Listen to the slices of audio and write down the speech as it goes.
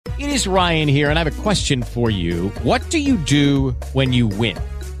It is Ryan here, and I have a question for you. What do you do when you win?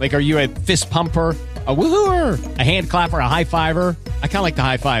 Like, are you a fist pumper, a woohooer, a hand clapper, a high fiver? I kind of like the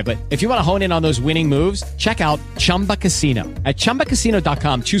high five, but if you want to hone in on those winning moves, check out Chumba Casino. At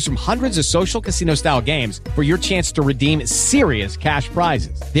ChumbaCasino.com, choose from hundreds of social casino-style games for your chance to redeem serious cash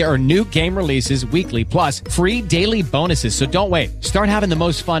prizes. There are new game releases weekly, plus free daily bonuses. So don't wait. Start having the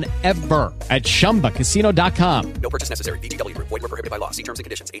most fun ever at ChumbaCasino.com. No purchase necessary. VGW Group. Void where prohibited by law. See terms and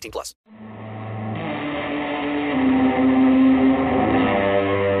conditions. 18 plus.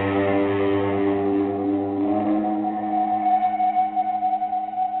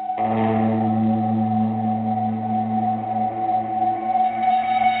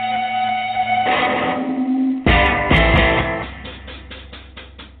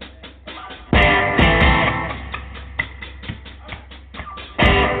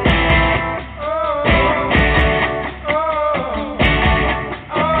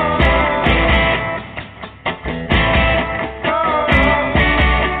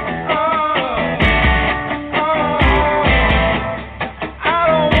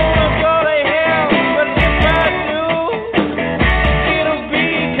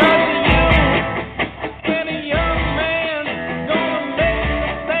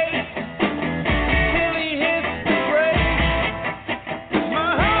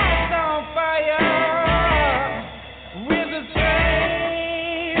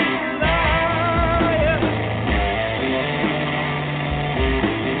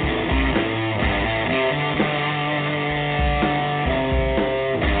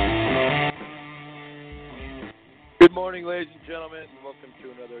 Good morning, ladies and gentlemen. Welcome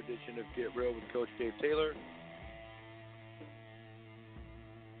to another edition of Get Real with Coach Dave Taylor.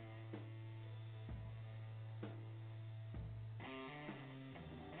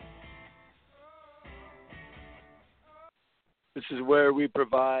 This is where we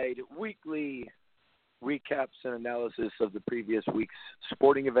provide weekly recaps and analysis of the previous week's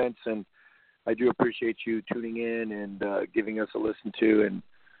sporting events, and I do appreciate you tuning in and giving us a listen to. And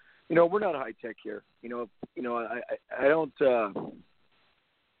you know, we're not high tech here. I don't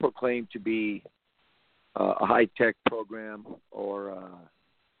proclaim to be a high tech program or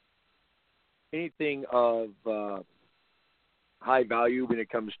anything of high value when it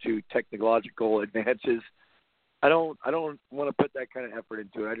comes to technological advances. I don't want to put that kind of effort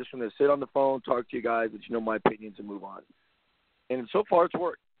into it. I just want to sit on the phone, talk to you guys, let you know my opinions, and move on. And so far, it's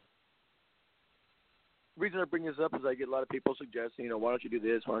worked. The reason I bring this up is I get a lot of people suggesting, why don't you do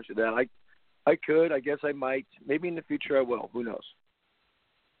this, why don't you do that? I could, I guess I might. Maybe in the future I will. Who knows?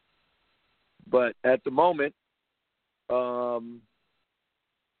 But at the moment, I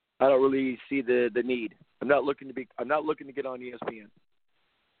don't really see the need. I'm not looking to get on ESPN.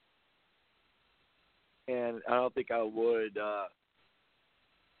 And I don't think I would.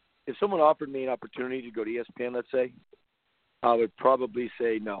 If someone offered me an opportunity to go to ESPN, let's say, I would probably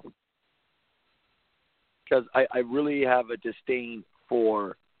say no. Because I really have a disdain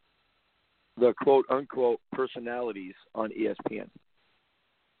for the quote-unquote personalities on ESPN.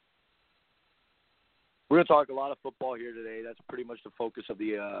 We're going to talk a lot of football here today. That's pretty much the focus of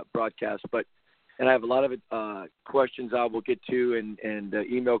the broadcast. And I have a lot of questions I will get to and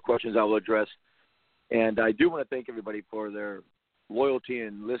email questions I will address. And I do want to thank everybody for their loyalty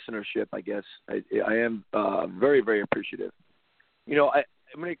and listenership, I guess. I am very, very appreciative.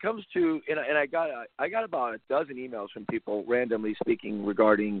 When it comes to, and I got about a dozen emails from people randomly speaking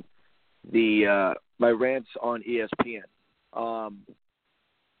regarding my rants on ESPN,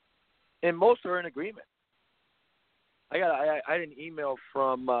 and most are in agreement. I had an email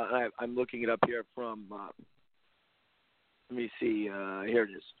from I'm looking it up here from let me see, here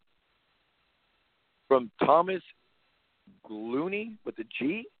it is, from Thomas Glooney with a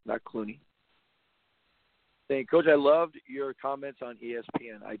G, not Clooney. Saying, Coach, I loved your comments on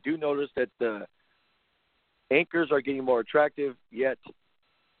ESPN. I do notice that the anchors are getting more attractive, yet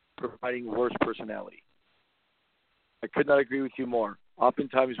providing worse personality. I could not agree with you more.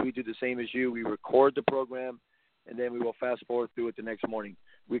 Oftentimes we do the same as you. We record the program, and then we will fast forward through it the next morning.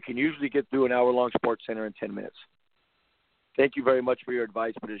 We can usually get through an hour-long Sports Center in 10 minutes. Thank you very much for your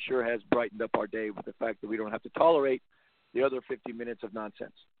advice, but it sure has brightened up our day with the fact that we don't have to tolerate the other 50 minutes of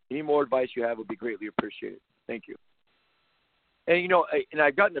nonsense. Any more advice you have would be greatly appreciated. Thank you. And, and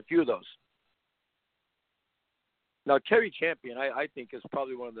I've gotten a few of those. Now, Carrie Champion, I think, is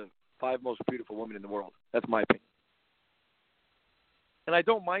probably one of the 5 most beautiful women in the world. That's my opinion. And I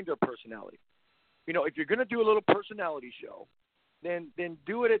don't mind her personality. If you're going to do a little personality show, then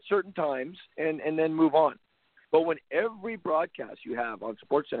do it at certain times and then move on. But when every broadcast you have on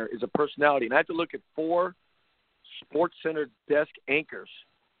SportsCenter is a personality, and I have to look at 4 SportsCenter desk anchors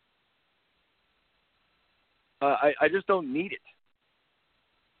I just don't need it.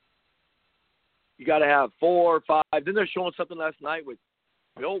 You got to have 4 or 5. Then they're showing something last night with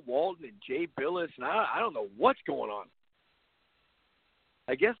Bill Walton and Jay Billis, and I don't know what's going on.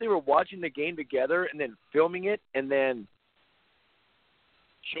 I guess they were watching the game together and then filming it and then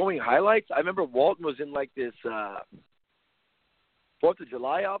showing highlights. I remember Walton was in like this 4th of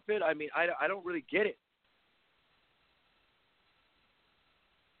July outfit. I mean, I don't really get it.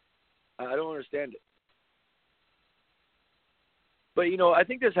 I don't understand it. But, you know, I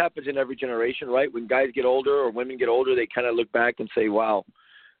think this happens in every generation, right? When guys get older or women get older, they kind of look back and say, wow,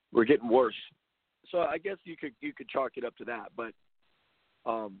 we're getting worse. So I guess you could chalk it up to that. But,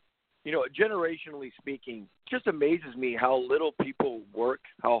 you know, generationally speaking, it just amazes me how little people work.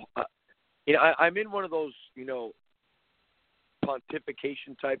 How, you know, I'm in one of those, you know,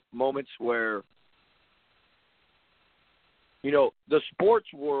 pontification type moments where, you know, the sports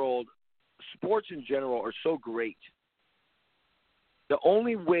world, sports in general are so great. The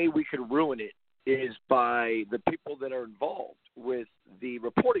only way we could ruin it is by the people that are involved with the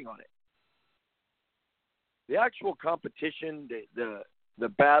reporting on it. The actual competition, the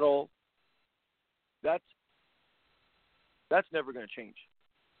battle, that's never going to change.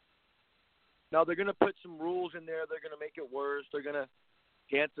 Now, they're going to put some rules in there. They're going to make it worse. They're going to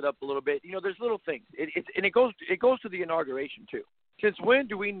dance it up a little bit. You know, there's little things. It goes to the inauguration, too. Since when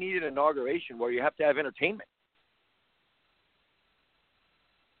do we need an inauguration where you have to have entertainment?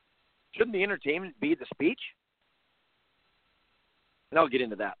 Shouldn't the entertainment be the speech? And I'll get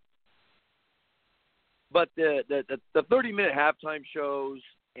into that. But the 30-minute halftime shows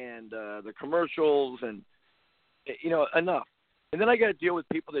and the commercials and, you know, enough. And then I got to deal with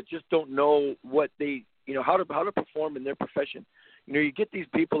people that just don't know what they, you know, how to perform in their profession. You know, you get these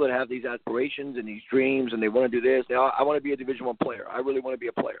people that have these aspirations and these dreams and they want to do this. Now, I want to be a Division I player. I really want to be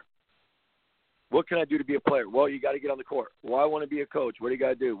a player. What can I do to be a player? Well, you got to get on the court. Well, I want to be a coach. What do you got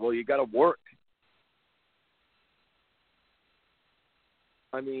to do? Well, you got to work.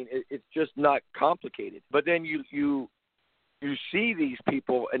 I mean, it's just not complicated. But then you see these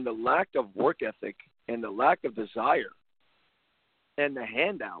people and the lack of work ethic and the lack of desire and the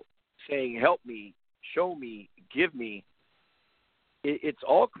handout saying, help me, show me, give me. It's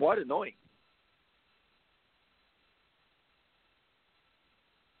all quite annoying.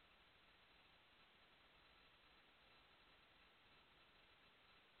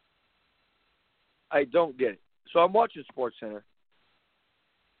 I don't get it. So I'm watching SportsCenter.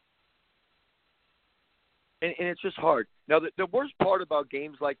 And it's just hard. Now, the worst part about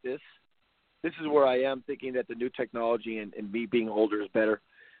games like this is where I am thinking that the new technology and me being older is better.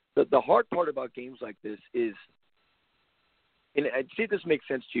 The hard part about games like this is, and I see if this makes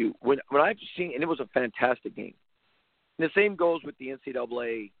sense to you, when I've seen, and it was a fantastic game. And the same goes with the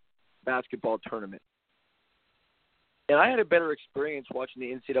NCAA basketball tournament. And I had a better experience watching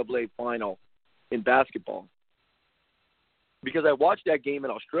the NCAA final in basketball because I watched that game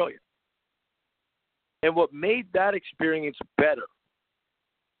in Australia. And what made that experience better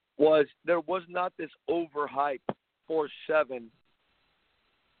was there was not this overhype 4-7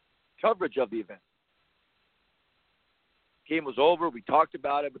 coverage of the event. Game was over. We talked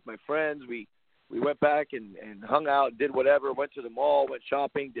about it with my friends. We went back and hung out, did whatever, went to the mall, went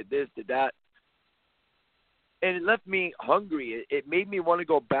shopping, did this, did that. And it left me hungry. It made me want to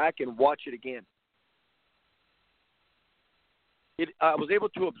go back and watch it again. I was able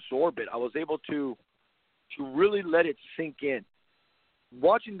to absorb it. I was able to really let it sink in.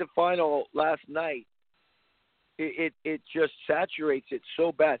 Watching the final last night, it just saturates it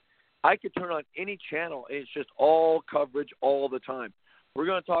so bad. I could turn on any channel, and it's just all coverage all the time. We're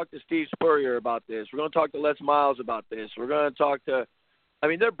going to talk to Steve Spurrier about this. We're going to talk to Les Miles about this. We're going to talk to – I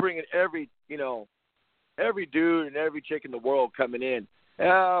mean, they're bringing every dude and every chick in the world coming in.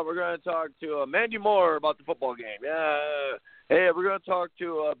 Yeah, we're going to talk to Mandy Moore about the football game. Yeah. Hey, we're going to talk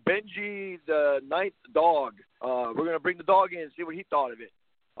to Benji, the ninth dog. We're going to bring the dog in and see what he thought of it.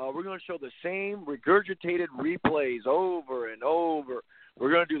 We're going to show the same regurgitated replays over and over.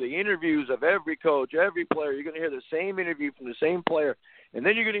 We're going to do the interviews of every coach, every player. You're going to hear the same interview from the same player. And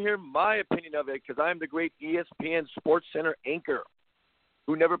then you're going to hear my opinion of it because I'm the great ESPN SportsCenter anchor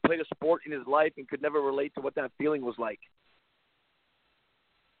who never played a sport in his life and could never relate to what that feeling was like.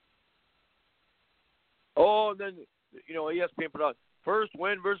 Oh, and then, you know, ESPN put out, first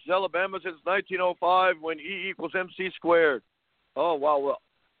win versus Alabama since 1905 when E equals MC squared. Oh, wow.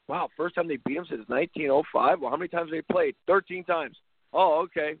 Wow, first time they beat them since 1905? Well, how many times have they played? 13 times. Oh,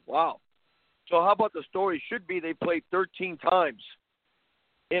 okay. Wow. So how about the story should be they played 13 times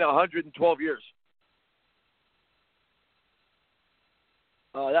in 112 years?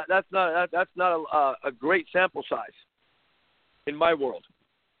 That's not a great sample size in my world.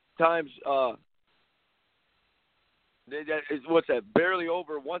 Times that is, what's that? Barely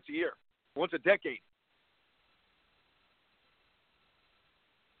over once a year, once a decade.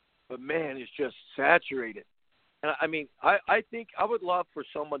 But man, it's just saturated. And I mean, I think I would love for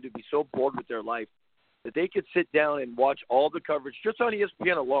someone to be so bored with their life that they could sit down and watch all the coverage just on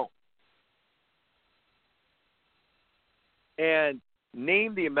ESPN alone and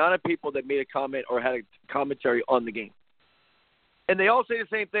name the amount of people that made a comment or had a commentary on the game. And they all say the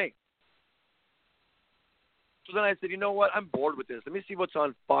same thing. So then I said, you know what? I'm bored with this. Let me see what's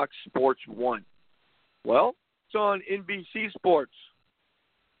on Fox Sports 1. Well, it's on NBC Sports.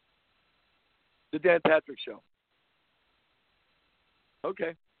 The Dan Patrick Show.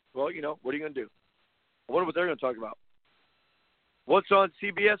 Okay. Well, you know, what are you going to do? I wonder what they're going to talk about. What's on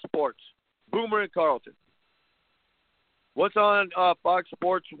CBS Sports? Boomer and Carlton. What's on Fox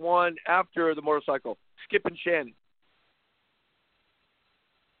Sports 1 after the motorcycle? Skip and Shannon.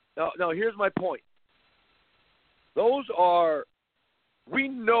 Now, here's my point. Those are, we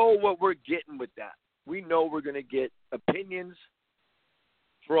know what we're getting with that. We know we're going to get opinions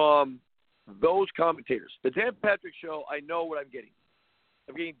from those commentators. The Dan Patrick Show, I know what I'm getting.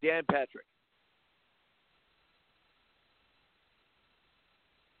 I'm getting Dan Patrick.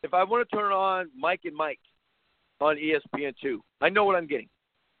 If I want to turn on Mike and Mike on ESPN2, I know what I'm getting.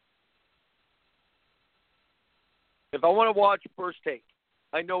 If I want to watch First Take,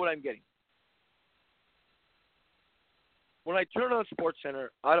 I know what I'm getting. When I turn on SportsCenter,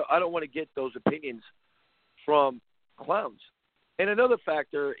 I don't want to get those opinions from clowns. And another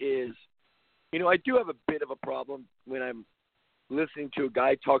factor is, you know, I do have a bit of a problem when I'm listening to a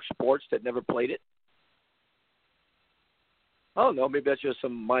guy talk sports that never played it. I don't know, maybe that's just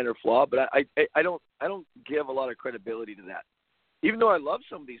some minor flaw, but I don't give a lot of credibility to that. Even though I love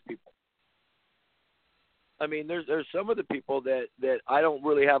some of these people. I mean, there's some of the people that I don't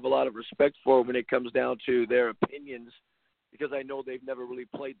really have a lot of respect for when it comes down to their opinions, because I know they've never really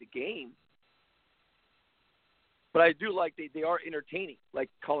played the game. But I do like they are entertaining, like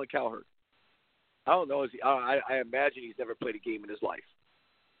Colin Cowherd. I don't know. I imagine he's never played a game in his life.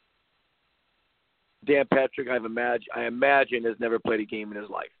 Dan Patrick, I imagine, has never played a game in his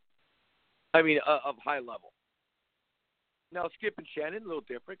life. I mean, of high level. Now, Skip and Shannon, a little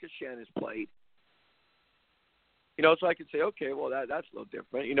different because Shannon's played. You know, so I could say, okay, well, that's a little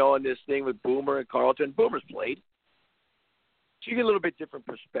different. You know, and this thing with Boomer and Carlton, Boomer's played. So you get a little bit different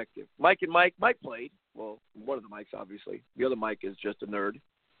perspective. Mike and Mike played. Well, one of the Mikes, obviously. The other Mike is just a nerd.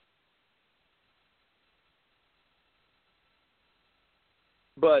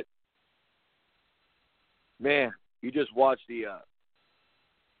 But, man, you just watch the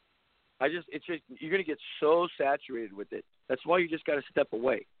it's just, you're going to get so saturated with it. That's why you just got to step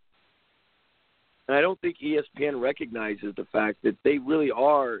away. And I don't think ESPN recognizes the fact that they really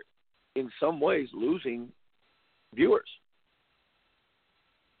are, in some ways, losing viewers.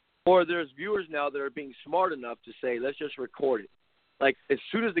 Or there's viewers now that are being smart enough to say, let's just record it. Like, as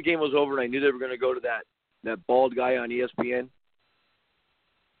soon as the game was over and I knew they were going to go to that bald guy on ESPN,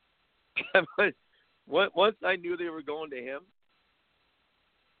 once I knew they were going to him,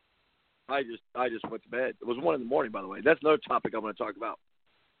 I just went to bed. It was 1 a.m, by the way. That's another topic I want to talk about.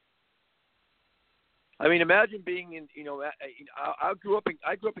 I mean, imagine being in, you know, I grew up in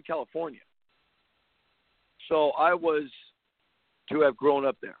California, so I was to have grown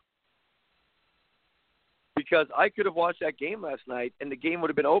up there, because I could have watched that game last night and the game would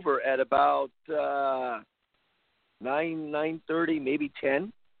have been over at about 9:30, maybe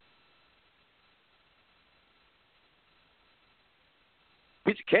 10.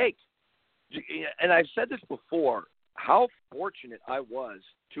 Piece of cake. And I've said this before, how fortunate I was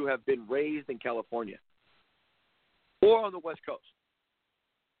to have been raised in California or on the West Coast,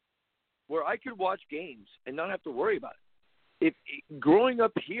 where I could watch games and not have to worry about it. Growing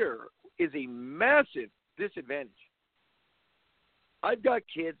up here is a massive disadvantage. I've got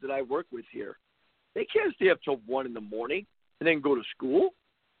kids that I work with here. They can't stay up till 1 a.m. and then go to school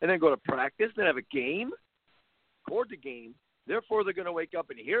and then go to practice, then have a game, record the game. Therefore, they're going to wake up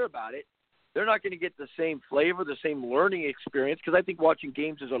and hear about it. They're not going to get the same flavor, the same learning experience, because I think watching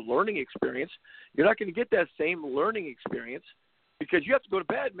games is a learning experience. You're not going to get that same learning experience because you have to go to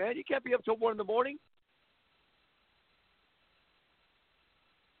bed, man. You can't be up till 1 a.m.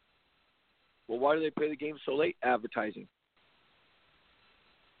 Well, why do they play the game so late? Advertising.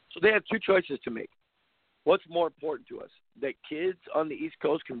 So they have two choices to make. What's more important to us? That kids on the East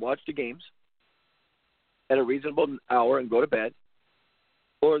Coast can watch the games at a reasonable hour and go to bed,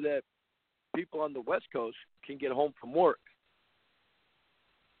 or that people on the West Coast can get home from work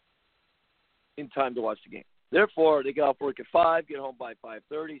in time to watch the game. Therefore, they get off work at 5, get home by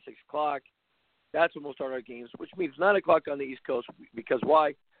 5:30, 6 o'clock. That's when we'll start our games, which means 9 o'clock on the East Coast. Because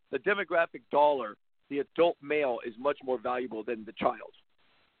why? The demographic dollar, the adult male, is much more valuable than the child.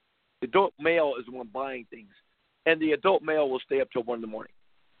 The adult male is the one buying things, and the adult male will stay up till 1 in the morning.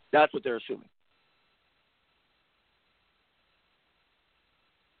 That's what they're assuming.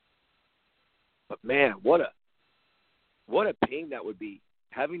 But man, what a pain that would be,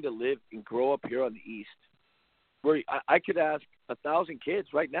 having to live and grow up here on the East, where I could ask 1,000 kids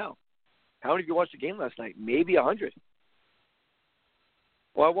right now, how many of you watched the game last night? Maybe 100.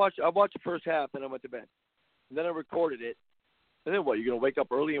 Well, I watched the first half, and I went to bed. And then I recorded it. And then what, you're going to wake up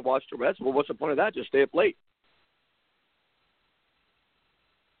early and watch the rest? Well, what's the point of that? Just stay up late.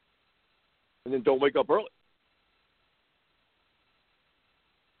 And then don't wake up early.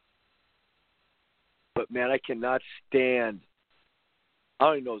 But, man, I cannot stand, I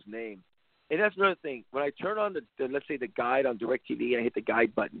don't even know his name. And that's another thing. When I turn on let's say, the guide on DirecTV, and I hit the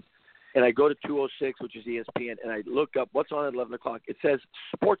guide button, and I go to 206, which is ESPN, and I look up what's on at 11 o'clock, it says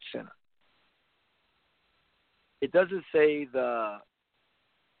Sports Center. It doesn't say the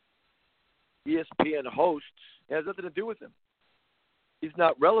ESPN hosts. It has nothing to do with him. He's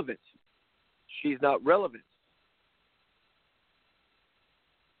not relevant. She's not relevant.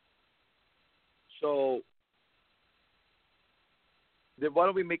 So then why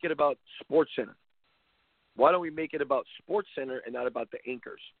don't we make it about Sports Center? Why don't we make it about Sports Center and not about the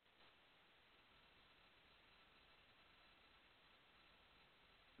anchors?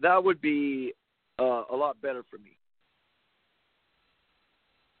 That would be a lot better for me.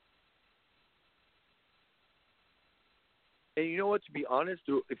 And you know what? To be honest,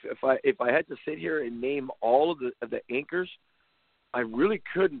 if I had to sit here and name all of the anchors, I really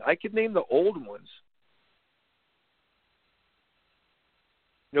couldn't. I could name the old ones.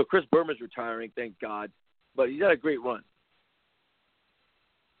 You know, Chris Berman's retiring, thank God, but he's had a great run.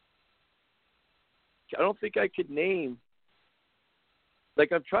 I don't think I could name.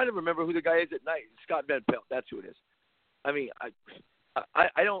 Like, I'm trying to remember who the guy is at night. Scott Van Pelt. That's who it is. I mean, I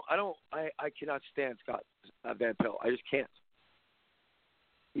cannot stand Scott Van Pelt. I just can't.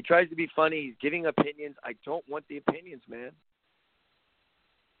 He tries to be funny. He's giving opinions. I don't want the opinions, man.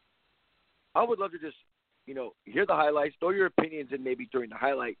 I would love to just, hear the highlights, throw your opinions in maybe during the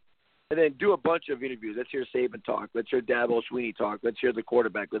highlight, and then do a bunch of interviews. Let's hear Saban talk. Let's hear Dabo Sweeney talk. Let's hear the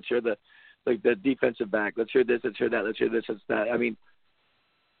quarterback. Let's hear the defensive back. Let's hear this. Let's hear that. Let's hear this. Let's that. I mean,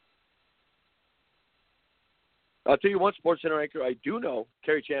 I'll tell you one Sports Center anchor I do know,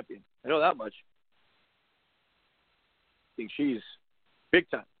 Carrie Champion. I know that much. I think she's big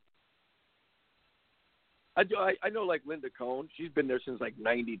time. I know, like, Linda Cohn. She's been there since, like,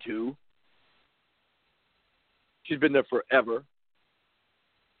 92. She's been there forever.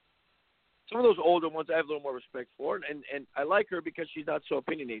 Some of those older ones I have a little more respect for, and I like her because she's not so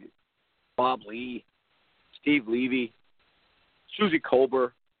opinionated. Bob Lee, Steve Levy, Susie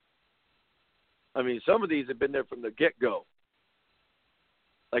Colbert. I mean, some of these have been there from the get-go.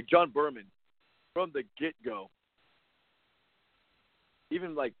 Like John Berman, from the get-go.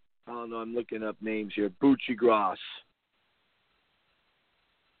 Even like, I don't know, I'm looking up names here. Bucci Gross.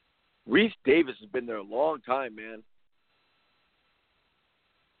 Reese Davis has been there a long time, man.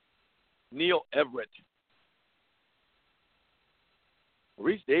 Neil Everett.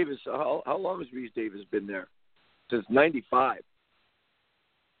 Reese Davis, how long has Reese Davis been there? Since 95.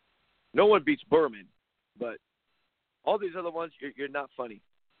 No one beats Berman, but all these other ones, you're not funny.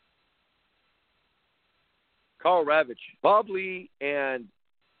 Carl Ravitch, Bob Lee, and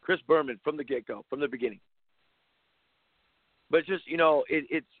Chris Berman from the get-go, from the beginning. But just,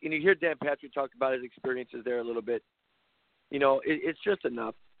 it's you hear Dan Patrick talk about his experiences there a little bit. It's just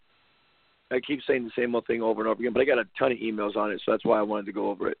enough. I keep saying the same old thing over and over again, but I got a ton of emails on it, so that's why I wanted to go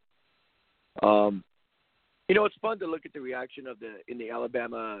over it. It's fun to look at the reaction in the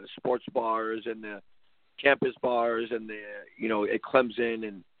Alabama sports bars and the campus bars and at Clemson,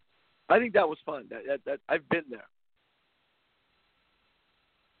 and I think that was fun. That I've been there,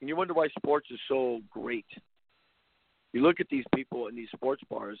 and you wonder why sports is so great. You look at these people in these sports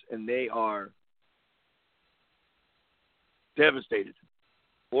bars, and they are devastated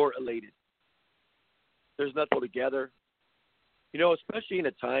or elated. There's nothing together. Especially in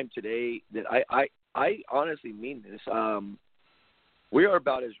a time today that I honestly mean this. We are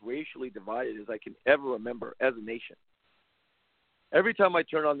about as racially divided as I can ever remember as a nation. Every time I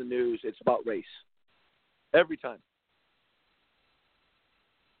turn on the news, it's about race. Every time.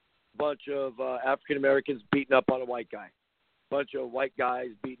 Bunch of African Americans beating up on a white guy. Bunch of white guys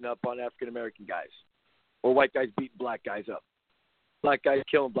beating up on African American guys. Or white guys beating black guys up. Black guys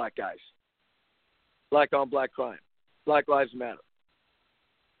killing black guys. Black on black crime. Black Lives Matter.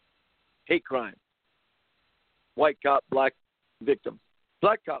 Hate crime. White cop, black victim.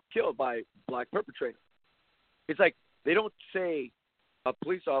 Black cop killed by black perpetrator. It's like they don't say a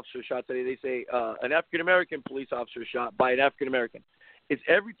police officer shot today. They say an African-American police officer shot by an African-American. It's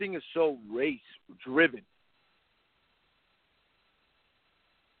everything is so race-driven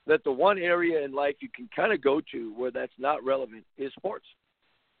that the one area in life you can kind of go to where that's not relevant is sports.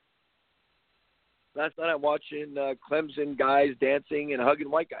 Last night I'm watching Clemson guys dancing and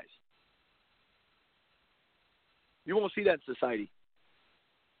hugging white guys. You won't see that in society.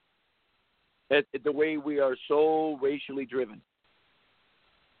 The way we are so racially driven.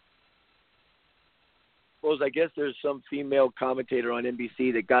 Suppose I guess there's some female commentator on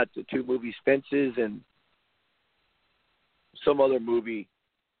NBC that got the two movies Fences and some other movie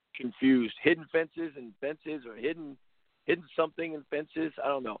confused. Hidden Fences and Fences, or hidden something and Fences. I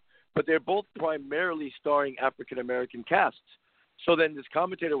don't know. But they're both primarily starring African-American casts. So then this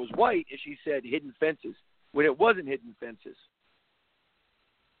commentator was white, and she said Hidden Fences, when it wasn't Hidden Fences.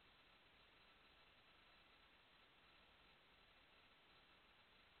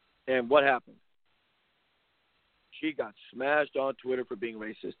 And what happened? She got smashed on Twitter for being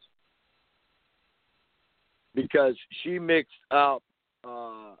racist. Because she mixed up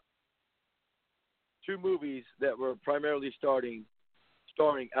two movies that were primarily starring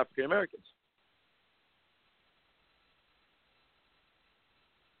African Americans.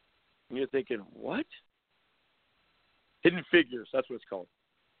 And you're thinking, what? Hidden Figures, that's what it's called.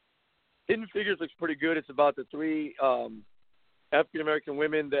 Hidden Figures looks pretty good. It's about the three African American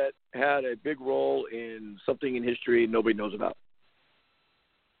women that had a big role in something in history nobody knows about.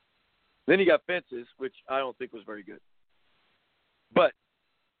 Then you got Fences, which I don't think was very good. But,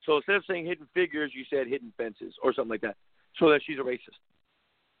 so instead of saying Hidden Figures, you said Hidden Fences or something like that, so that she's a racist.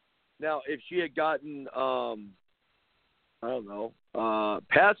 Now, if she had gotten,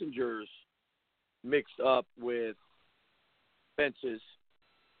 Passengers mixed up with Fences,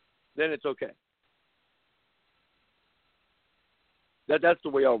 then it's okay. That's the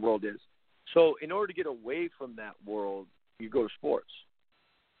way our world is. So in order to get away from that world, you go to sports,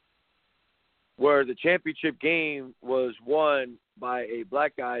 where the championship game was won by a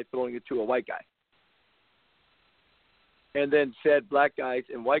black guy throwing it to a white guy. And then said black guys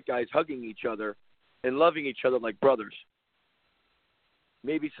and white guys hugging each other and loving each other like brothers.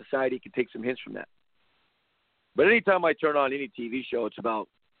 Maybe society could take some hints from that. But anytime I turn on any TV show, it's about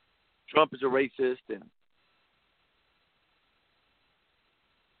Trump is a racist. And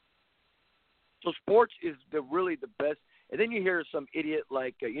so sports is really the best. And then you hear some idiot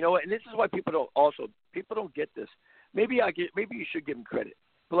like, you know what, and this is why people don't get this. Maybe you should give them credit.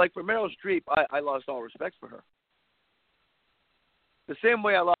 But like for Meryl Streep, I lost all respect for her. The same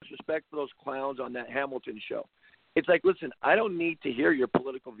way I lost respect for those clowns on that Hamilton show. It's like, listen, I don't need to hear your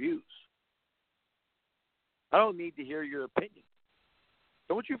political views. I don't need to hear your opinion.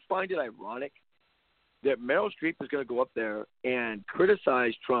 Don't you find it ironic that Meryl Streep is going to go up there and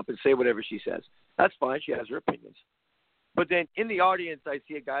criticize Trump and say whatever she says? That's fine. She has her opinions. But then in the audience, I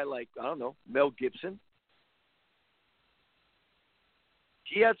see a guy like, I don't know, Mel Gibson.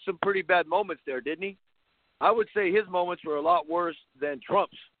 He had some pretty bad moments there, didn't he? I would say his moments were a lot worse than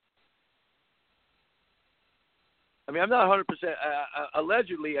Trump's. I mean, I'm not 100%.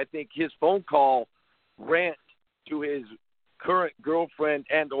 Allegedly, I think his phone call rant to his current girlfriend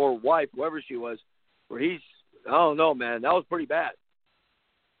and or wife, whoever she was, where I don't know, man, that was pretty bad.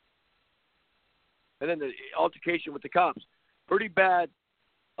 And then the altercation with the cops, pretty bad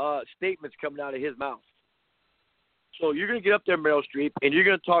statements coming out of his mouth. So you're going to get up there, Meryl Streep, and you're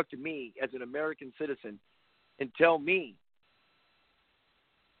going to talk to me as an American citizen and tell me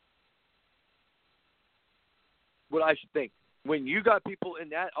what I should think. When you got people in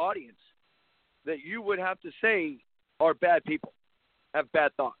that audience that you would have to say are bad people, have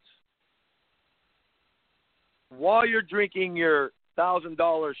bad thoughts. While you're drinking your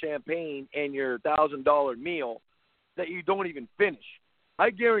 $1,000 champagne and your $1,000 meal that you don't even finish. I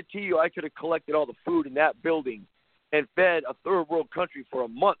guarantee you I could have collected all the food in that building and fed a third world country for a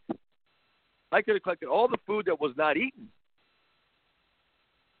month. I could have collected all the food that was not eaten.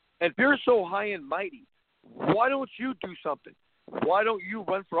 And if you're so high and mighty, why don't you do something? Why don't you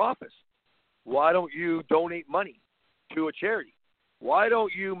run for office? Why don't you donate money to a charity? Why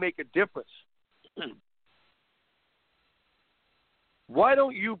don't you make a difference? Why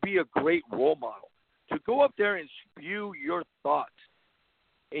don't you be a great role model? To go up there and spew your thoughts.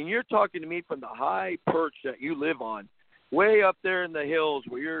 And you're talking to me from the high perch that you live on, way up there in the hills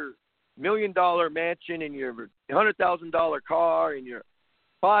where your $1 million mansion and your $100,000 car and your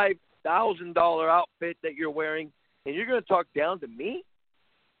 5 $1,000 outfit that you're wearing, and you're going to talk down to me?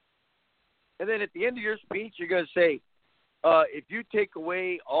 And then at the end of your speech, you're going to say, if you take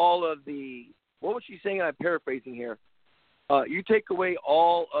away all of the, what was she saying? I'm paraphrasing here. You take away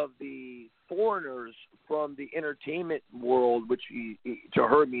all of the foreigners from the entertainment world, which to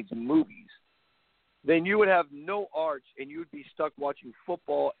her means movies, then you would have no arts, and you would be stuck watching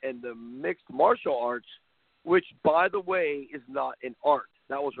football and the mixed martial arts, which, by the way, is not an art.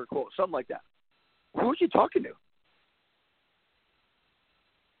 That was her quote, something like that. Who was she talking to?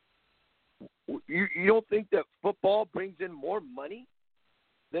 You don't think that football brings in more money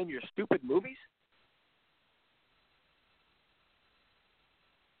than your stupid movies?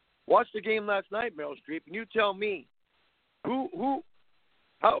 Watch the game last night, Meryl Streep, and you tell me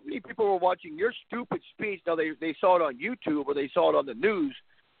how many people were watching your stupid speech? Now, they saw it on YouTube or they saw it on the news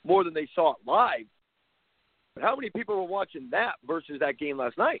more than they saw it live. But how many people were watching that versus that game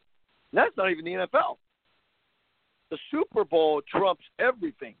last night? And that's not even the NFL. The Super Bowl trumps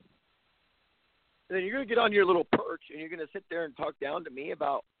everything. And then you're going to get on your little perch and you're going to sit there and talk down to me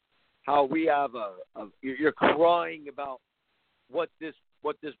about how we have you're crying about what this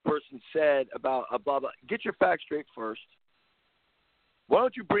person said about a blah, blah. Get your facts straight first. Why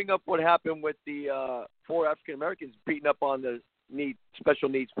don't you bring up what happened with the 4 African Americans beating up on the special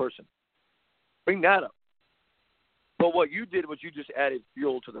needs person? Bring that up. But what you did was you just added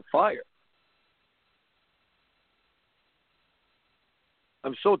fuel to the fire.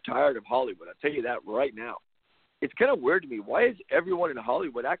 I'm so tired of Hollywood. I'll tell you that right now. It's kind of weird to me. Why does everyone in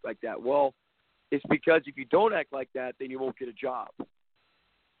Hollywood act like that? Well, it's because if you don't act like that, then you won't get a job.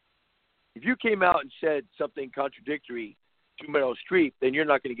 If you came out and said something contradictory to Meryl Streep, then you're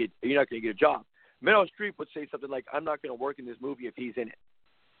not going to get a job. Meryl Streep would say something like, "I'm not going to work in this movie if he's in it.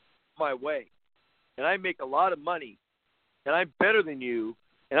 My way. And I make a lot of money, and I'm better than you,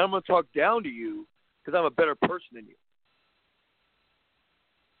 and I'm going to talk down to you because I'm a better person than you."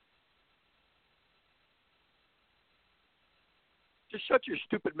 Just shut your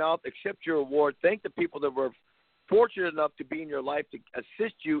stupid mouth, accept your award, thank the people that were fortunate enough to be in your life to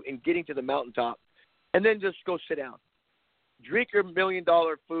assist you in getting to the mountaintop, and then just go sit down. Drink your $1 million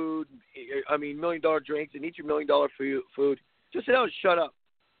 $1 million drinks, and eat your $1 million food. Just sit down and shut up.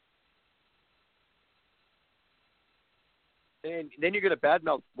 And then you're going to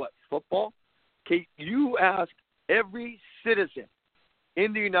badmouth what, football? Okay, you ask every citizen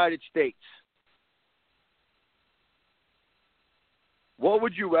in the United States, what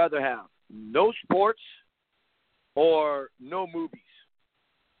would you rather have? No sports or no movies?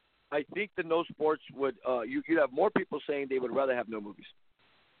 I think the no sports would you'd have more people saying they would rather have no movies.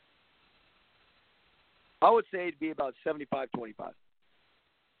 I would say it'd be about 75-25.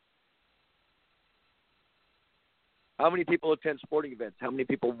 How many people attend sporting events? How many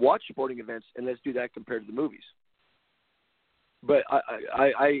people watch sporting events? And let's do that compared to the movies. But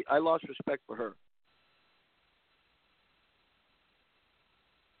I lost respect for her.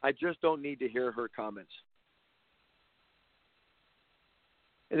 I just don't need to hear her comments.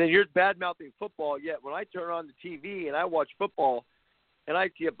 And then you're bad-mouthing football, yet when I turn on the TV and I watch football and I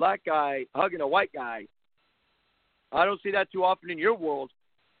see a black guy hugging a white guy, I don't see that too often in your world.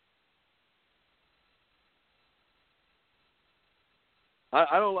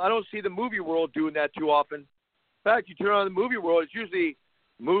 I don't see the movie world doing that too often. In fact, you turn on the movie world, it's usually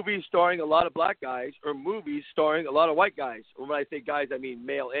movies starring a lot of black guys or movies starring a lot of white guys. Or when I say guys, I mean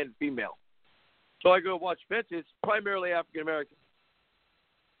male and female. So I go watch Fences, primarily African American.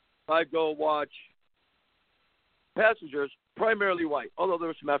 I go watch Passengers, primarily white, although there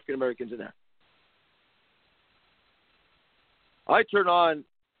were some African Americans in there. I turn on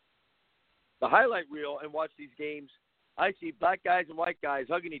the highlight reel and watch these games. I see black guys and white guys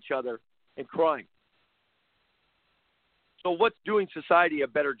hugging each other and crying. So what's doing society a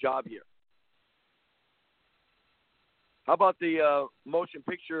better job here? How about the Motion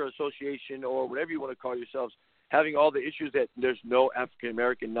Picture Association, or whatever you want to call yourselves, having all the issues that there's no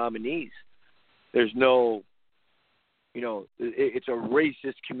African-American nominees? There's no, it's a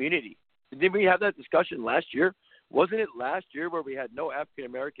racist community. Didn't we have that discussion last year? Wasn't it last year where we had no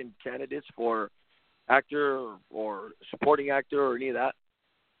African-American candidates for actor or supporting actor or any of that?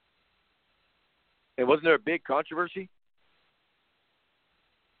 And wasn't there a big controversy?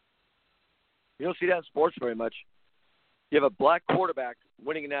 You don't see that in sports very much. You have a black quarterback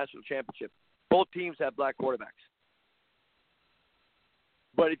winning a national championship. Both teams have black quarterbacks.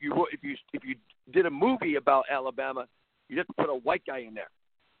 But if you did a movie about Alabama, you'd have to put a white guy in there,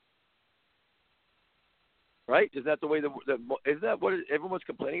 right? Is that the way isn't that what everyone's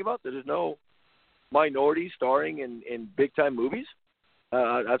complaining about? That there's no minorities starring in big time movies?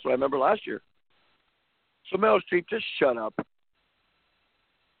 That's what I remember last year. So Meryl Streep, just shut up.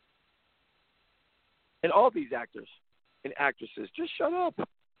 And all these actors and actresses, just shut up.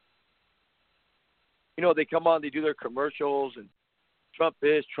 You know, they come on, they do their commercials, and Trump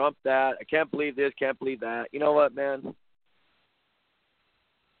this, Trump that. I can't believe this, can't believe that. You know what, man?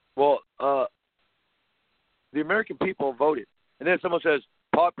 Well, the American people voted. And then someone says,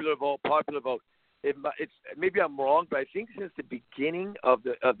 popular vote, popular vote. It's maybe I'm wrong, but I think since the beginning of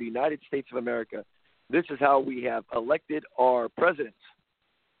the United States of America, this is how we have elected our presidents.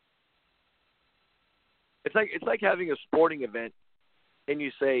 It's like having a sporting event, and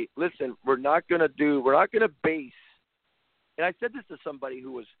you say, listen, we're not going to base. And I said this to somebody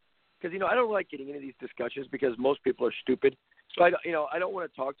who was, because I don't like getting into these discussions because most people are stupid. So I don't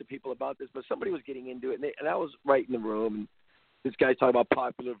want to talk to people about this, but somebody was getting into it, and I was right in the room. And this guy's talking about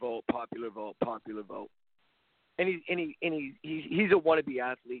popular vote, popular vote, popular vote. And he's a wannabe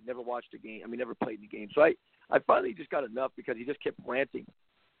athlete, never watched a game. I mean, never played in the game. So I finally just got enough because he just kept ranting.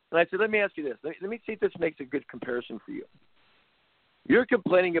 And I said, let me ask you this. Let me see if this makes a good comparison for you. You're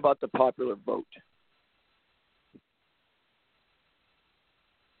complaining about the popular vote.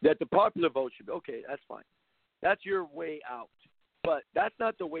 That the popular vote should be, okay, that's fine. That's your way out. But that's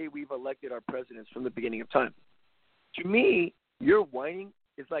not the way we've elected our presidents from the beginning of time. To me, your whining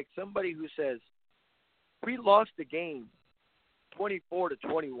is like somebody who says, we lost the game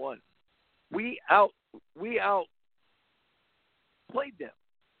 24-21. We out played them.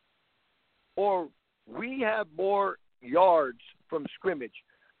 Or we have more yards from scrimmage.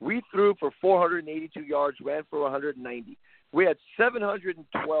 We threw for 482 yards, ran for 190. We had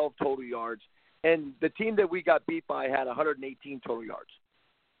 712 total yards, and the team that we got beat by had 118 total yards.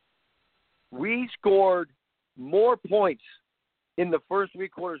 We scored more points in the first three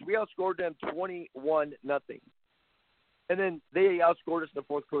quarters. We outscored them 21-0. And then they outscored us in the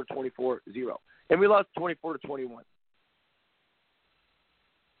fourth quarter 24-0. And we lost 24-21.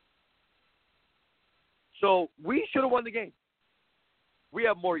 So we should have won the game. We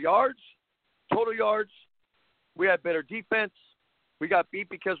have more yards, total yards. We had better defense. We got beat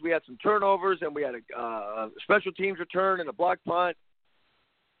because we had some turnovers and we had a special teams return and a block punt.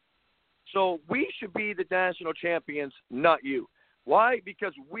 So we should be the national champions, not you. Why?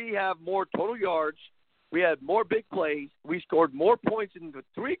 Because we have more total yards. We had more big plays. We scored more points in the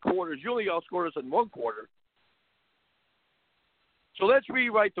three quarters. You only outscored us in one quarter. So let's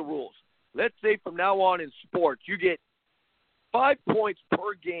rewrite the rules. Let's say from now on in sports, you get 5 points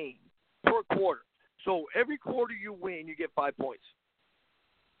per game, per quarter. So every quarter you win, you get 5 points.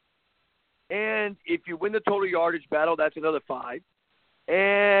 And if you win the total yardage battle, that's another 5.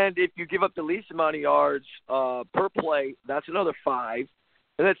 And if you give up the least amount of yards per play, that's another 5.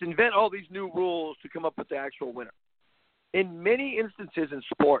 And let's invent all these new rules to come up with the actual winner. In many instances in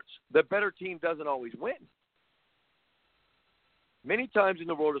sports, the better team doesn't always win. Many times in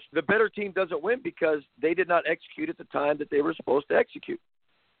the world, the better team doesn't win because they did not execute at the time that they were supposed to execute.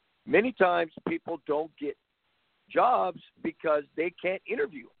 Many times people don't get jobs because they can't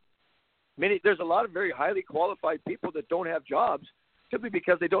interview. There's a lot of very highly qualified people that don't have jobs simply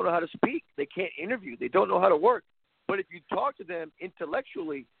because they don't know how to speak. They can't interview. They don't know how to work. But if you talk to them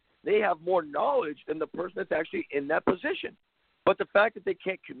intellectually, they have more knowledge than the person that's actually in that position. But the fact that they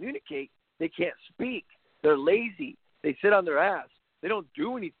can't communicate, they can't speak, they're lazy, they sit on their ass, they don't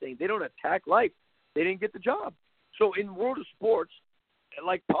do anything, they don't attack life, they didn't get the job. So in the world of sports,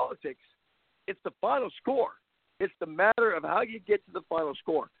 like politics, it's the final score. It's the matter of how you get to the final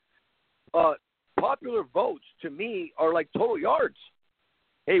score. Popular votes, to me, are like total yards.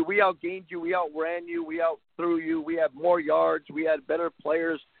 Hey, we outgained you, we outran you, we outthrew you, we had more yards, we had better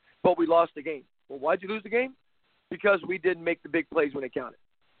players, but we lost the game. Well, why'd you lose the game? Because we didn't make the big plays when it counted.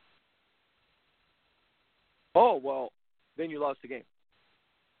 Oh, well, then you lost the game.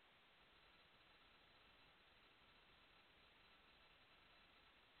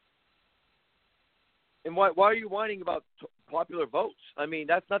 And why are you whining about popular votes? I mean,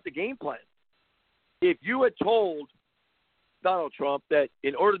 that's not the game plan. If you had told Donald Trump that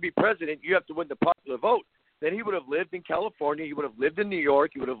in order to be president, you have to win the popular vote, then he would have lived in California, he would have lived in New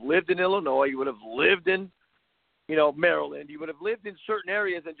York, he would have lived in Illinois, he would have lived in, Maryland. He would have lived in certain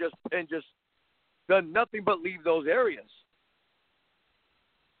areas and just done nothing but leave those areas.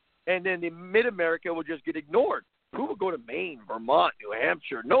 And then the mid-America would just get ignored. Who would go to Maine, Vermont, New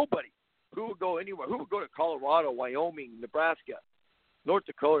Hampshire? Nobody. Who would go anywhere? Who would go to Colorado, Wyoming, Nebraska, North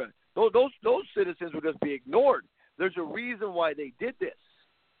Dakota? Those citizens would just be ignored. There's a reason why they did this.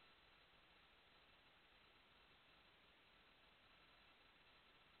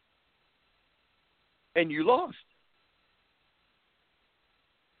 And you lost.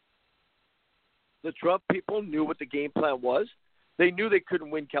 The Trump people knew what the game plan was. They knew they couldn't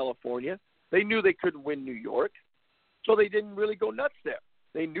win California. They knew they couldn't win New York. So they didn't really go nuts there.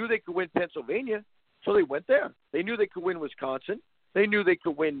 They knew they could win Pennsylvania, so they went there. They knew they could win Wisconsin. They knew they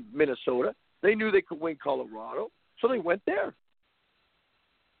could win Minnesota. They knew they could win Colorado, so they went there.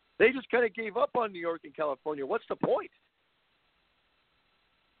 They just kind of gave up on New York and California. What's the point?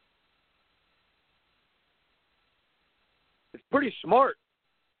 It's pretty smart.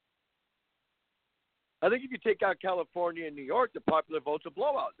 I think if you take out California and New York, the popular vote's a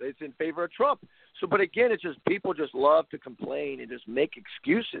blowout. It's in favor of Trump. So, but again, it's just people just love to complain and just make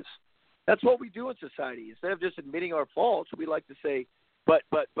excuses. That's what we do in society. Instead of just admitting our faults, we like to say, but.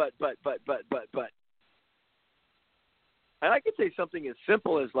 And I could say something as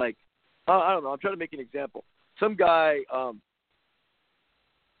simple as like, I don't know, I'm trying to make an example. Some guy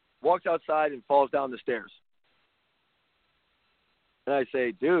walks outside and falls down the stairs. And I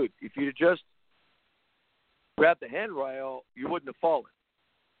say, dude, if you just grab the handrail, you wouldn't have fallen.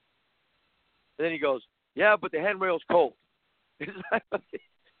 And then he goes, yeah, but the handrail's cold.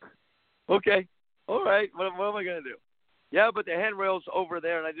 Okay, all right, what am I going to do? Yeah, but the handrail's over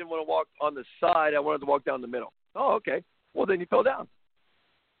there, and I didn't want to walk on the side. I wanted to walk down the middle. Oh, okay. Well, then you fell down.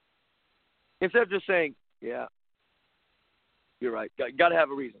 Instead of just saying, yeah, you're right. Got to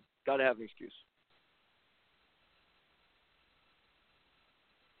have a reason. Got to have an excuse.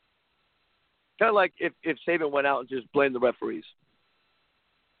 Kind of like if Saban went out and just blamed the referees.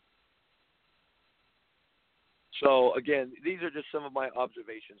 So, again, these are just some of my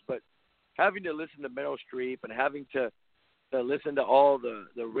observations. But having to listen to Meryl Streep and having to listen to all the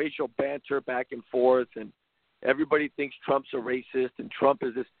racial banter back and forth, and everybody thinks Trump's a racist and Trump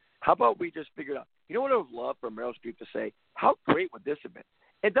is this. How about we just figure it out? You know what I would love for Meryl Streep to say? How great would this have been?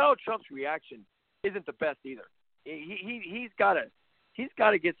 And Donald Trump's reaction isn't the best either. He's got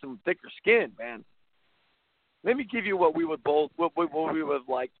to get some thicker skin, man. Let me give you what we would have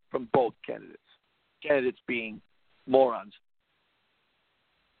liked from both candidates. Candidates being morons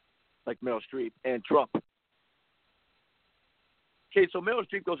like Meryl Streep and Trump. Okay, so Meryl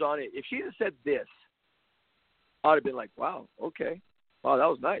Streep goes on it. If she had said this, I'd have been like, wow, okay. Wow, that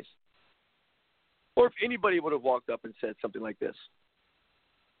was nice. Or if anybody would have walked up and said something like this.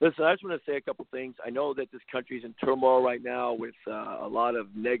 Listen, I just want to say a couple things. I know that this country's in turmoil right now with a lot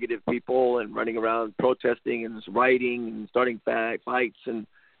of negative people and running around protesting and rioting and starting fights. And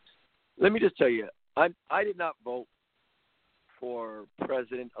let me just tell you, I did not vote for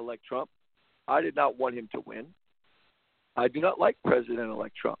President-elect Trump. I did not want him to win. I do not like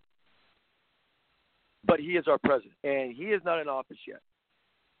President-elect Trump. But he is our president, and he is not in office yet.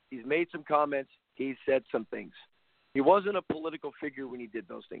 He's made some comments. He's said some things. He wasn't a political figure when he did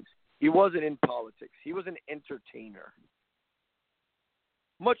those things. He wasn't in politics. He was an entertainer.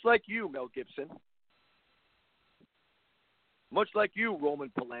 Much like you, Mel Gibson. Much like you,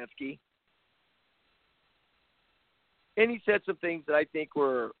 Roman Polanski. And he said some things that I think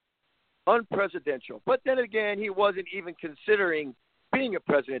were unpresidential. But then again, he wasn't even considering being a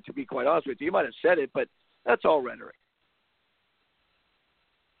president, to be quite honest with you. You might have said it, but that's all rhetoric.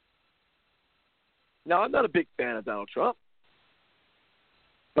 Now, I'm not a big fan of Donald Trump,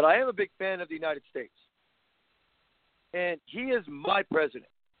 but I am a big fan of the United States. And he is my president.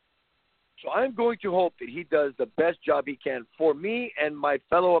 So I'm going to hope that he does the best job he can for me and my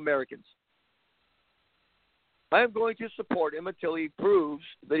fellow Americans. I am going to support him until he proves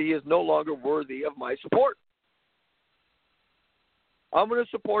that he is no longer worthy of my support. I'm going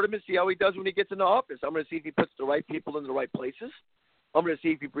to support him and see how he does when he gets into office. I'm going to see if he puts the right people in the right places. I'm going to see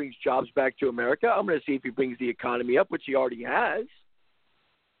if he brings jobs back to America. I'm going to see if he brings the economy up, which he already has.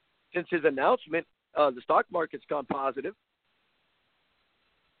 Since his announcement, the stock market's gone positive.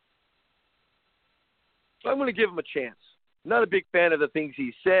 So I'm going to give him a chance. I'm not a big fan of the things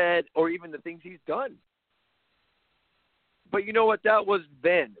he said or even the things he's done. But you know what? That was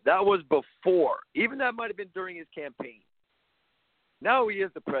then. That was before. Even that might have been during his campaign. Now he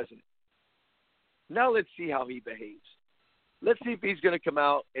is the president. Now let's see how he behaves. Let's see if he's going to come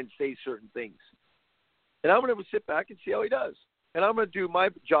out and say certain things. And I'm going to sit back and see how he does. And I'm going to do my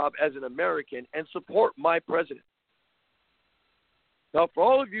job as an American and support my president. Now, for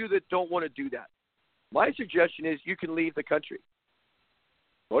all of you that don't want to do that, my suggestion is you can leave the country.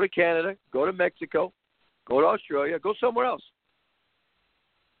 Go to Canada, go to Mexico, go to Australia, go somewhere else.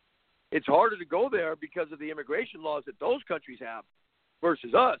 It's harder to go there because of the immigration laws that those countries have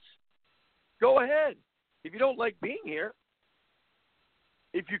versus us. Go ahead. If you don't like being here,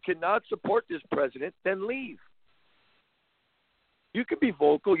 if you cannot support this president, then leave. You can be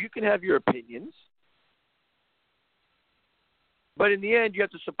vocal. You can have your opinions. But in the end, you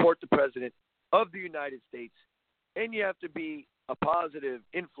have to support the president of the United States, and you have to be a positive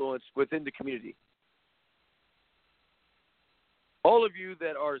influence within the community. All of you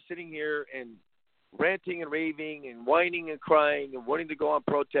that are sitting here and ranting and raving and whining and crying and wanting to go on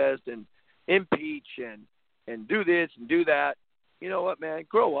protest and impeach and do this and do that, you know what, man?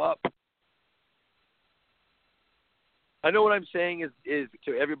 Grow up. I know what I'm saying is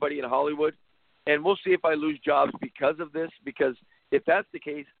to everybody in Hollywood, and we'll see if I lose jobs because of this, because if that's the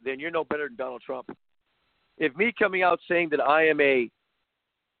case, then you're no better than Donald Trump. If me coming out saying that I am a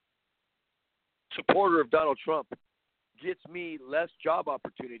supporter of Donald Trump gets me less job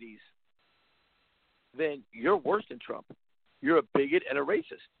opportunities, then you're worse than Trump. You're a bigot and a racist.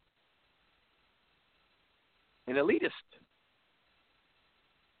 An elitist.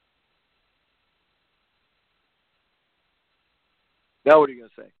 Now what are you going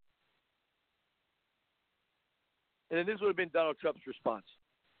to say? And then this would have been Donald Trump's response.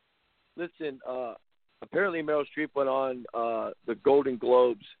 Listen, apparently Meryl Streep went on the Golden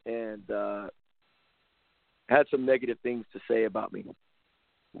Globes and had some negative things to say about me.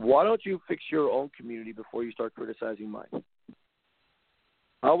 Why don't you fix your own community before you start criticizing mine?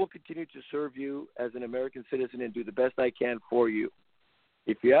 I will continue to serve you as an American citizen and do the best I can for you.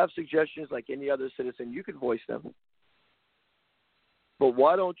 If you have suggestions like any other citizen, you can voice them. But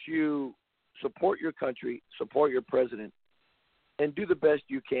why don't you support your country, support your president, and do the best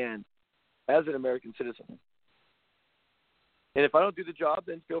you can as an American citizen? And if I don't do the job,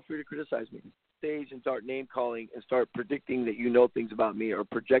 then feel free to criticize me. Stage and start name calling and start predicting that you know things about me or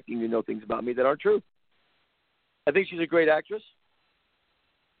projecting you know things about me that aren't true. I think she's a great actress,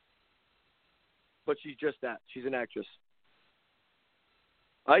 but she's just that. She's an actress.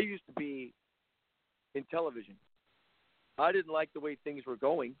 I used to be in television. I didn't like the way things were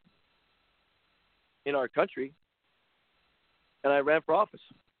going in our country, and I ran for office.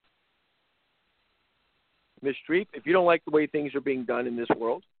 Ms. Streep, if you don't like the way things are being done in this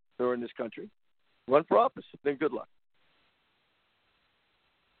world or in this country, run for office. Then good luck.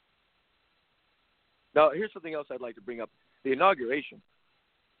 Now, here's something else I'd like to bring up. The inauguration.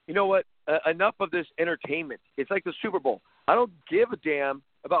 You know what? Enough of this entertainment. It's like the Super Bowl. I don't give a damn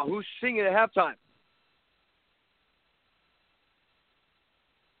about who's singing at halftime.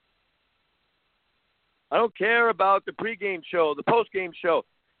 I don't care about the pregame show, the postgame show.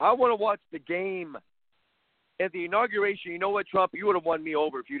 I want to watch the game. At the inauguration, you know what, Trump? You would have won me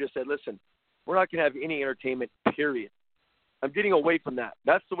over if you just said, listen, we're not going to have any entertainment, period. I'm getting away from that.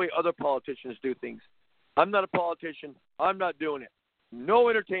 That's the way other politicians do things. I'm not a politician. I'm not doing it. No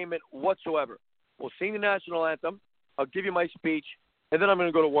entertainment whatsoever. We'll sing the national anthem. I'll give you my speech, and then I'm going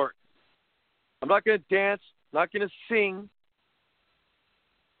to go to work. I'm not going to dance. I'm not going to sing.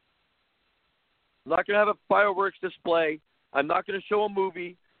 I'm not going to have a fireworks display. I'm not going to show a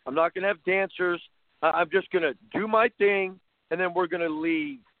movie. I'm not going to have dancers. I'm just going to do my thing, and then we're going to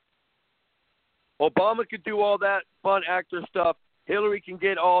leave. Obama could do all that fun actor stuff. Hillary can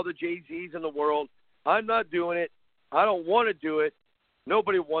get all the Jay-Z's in the world. I'm not doing it. I don't want to do it.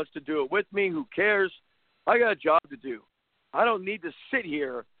 Nobody wants to do it with me. Who cares? I got a job to do. I don't need to sit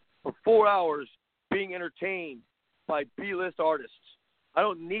here for 4 hours being entertained by B-list artists. I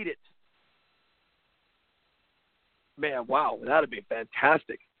don't need it. Man, wow, that would be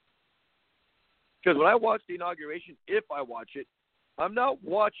fantastic. Because when I watch the inauguration, if I watch it, I'm not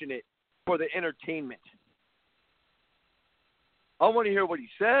watching it for the entertainment. I want to hear what he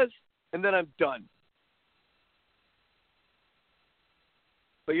says, and then I'm done.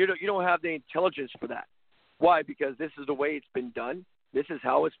 But you don't have the intelligence for that. Why? Because this is the way it's been done. This is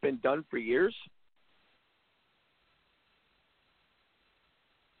how it's been done for years.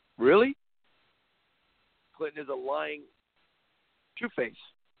 Really? Clinton is a lying two-face.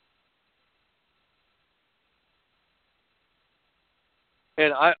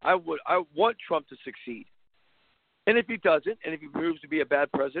 And I want Trump to succeed. And if he doesn't, and if he proves to be a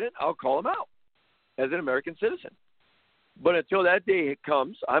bad president, I'll call him out as an American citizen. But until that day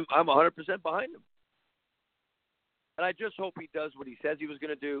comes, I'm 100% behind him. And I just hope he does what he says he was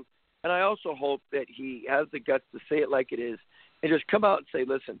going to do. And I also hope that he has the guts to say it like it is and just come out and say,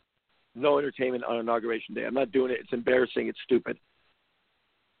 listen, no entertainment on Inauguration Day. I'm not doing it. It's embarrassing. It's stupid.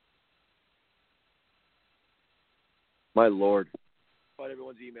 My Lord. Find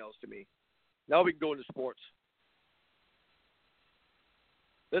everyone's emails to me. Now we can go into sports.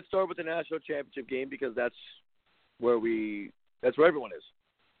 Let's start with the national championship game because that's where everyone is.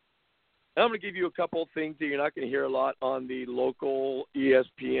 And I'm going to give you a couple of things that you're not going to hear a lot on the local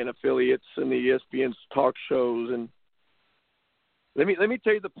ESPN affiliates and the ESPN's talk shows. And let me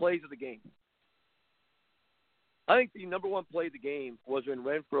tell you the plays of the game. I think the number one play of the game was when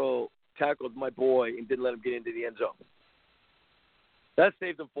Renfro tackled my boy and didn't let him get into the end zone. That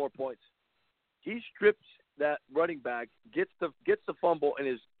saved him 4 points. He strips that running back, gets the fumble, and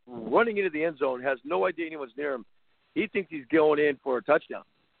is running into the end zone, has no idea anyone's near him. He thinks he's going in for a touchdown.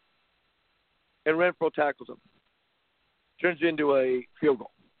 And Renfro tackles him. Turns it into a field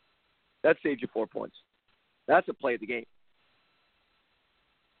goal. That saved you 4 points. That's a play of the game.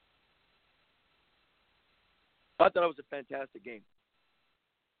 I thought it was a fantastic game.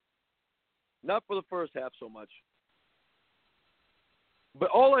 Not for the first half so much. But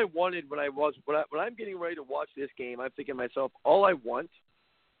all I wanted when I'm getting ready to watch this game, I'm thinking to myself, all I want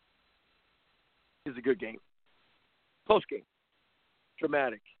is a good game. Close game.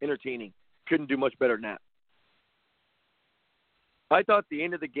 Dramatic. Entertaining. Couldn't do much better than that. I thought at the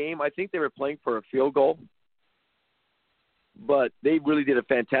end of the game, I think they were playing for a field goal. But they really did a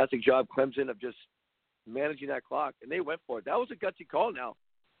fantastic job, Clemson, of just managing that clock. And they went for it. That was a gutsy call now.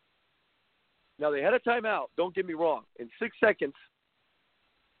 Now, they had a timeout. Don't get me wrong. In 6 seconds,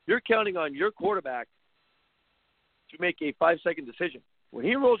 you're counting on your quarterback to make a 5-second decision. When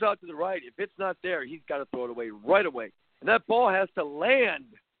he rolls out to the right, if it's not there, he's got to throw it away right away. And that ball has to land.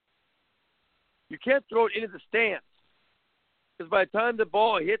 You can't throw it into the stands. Because by the time the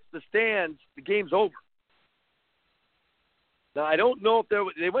ball hits the stands, the game's over. Now, I don't know if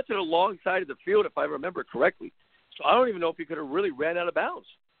they went to the long side of the field, if I remember correctly. So I don't even know if he could have really ran out of bounds.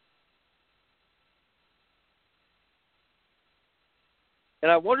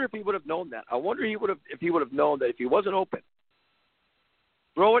 And I wonder if he would have known that. I wonder if he would have known that if he wasn't open,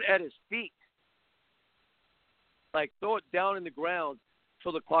 throw it at his feet. Like throw it down in the ground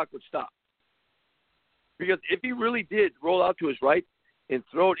so the clock would stop. Because if he really did roll out to his right and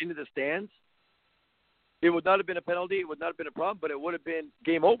throw it into the stands, it would not have been a penalty. It would not have been a problem, but it would have been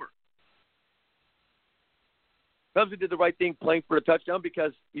game over. Clemson did the right thing playing for a touchdown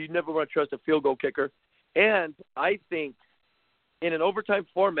because you never want to trust a field goal kicker. And I think in an overtime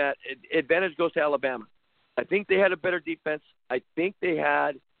format, advantage goes to Alabama. I think they had a better defense. I think they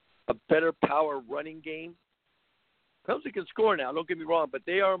had a better power running game. Clemson can score now, don't get me wrong, but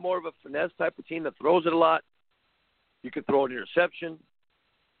they are more of a finesse type of team that throws it a lot. You can throw an interception.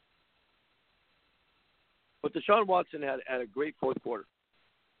 But Deshaun Watson had a great fourth quarter.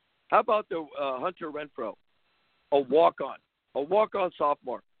 How about the Hunter Renfro, a walk-on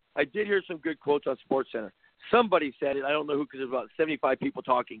sophomore? I did hear some good quotes on SportsCenter. Somebody said it. I don't know who, because there's about 75 people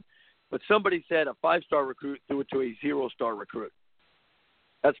talking. But somebody said a 5-star recruit threw it to a 0-star recruit.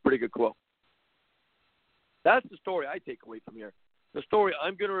 That's a pretty good quote. That's the story I take away from here. The story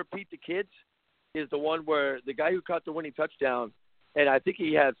I'm going to repeat to kids is the one where the guy who caught the winning touchdown, and I think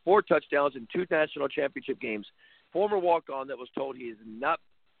he had 4 touchdowns in 2 national championship games, former walk-on that was told he is not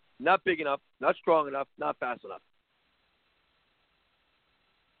big enough, not strong enough, not fast enough.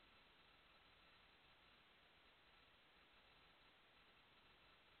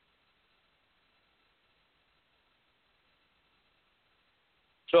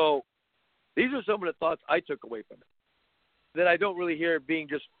 So these are some of the thoughts I took away from it that I don't really hear being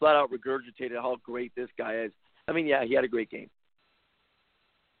just flat out regurgitated how great this guy is. I mean, yeah, he had a great game.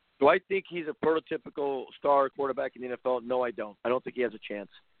 Do I think he's a prototypical star quarterback in the NFL? No, I don't. I don't think he has a chance.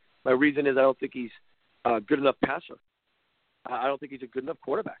 My reason is I don't think he's a good enough passer. I don't think he's a good enough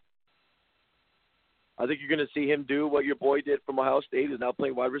quarterback. I think you're going to see him do what your boy did from Ohio State, who's now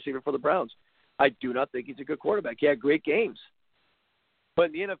playing wide receiver for the Browns. I do not think he's a good quarterback. He had great games. But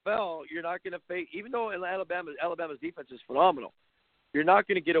in the NFL, you're not going to face, even though Alabama's defense is phenomenal, you're not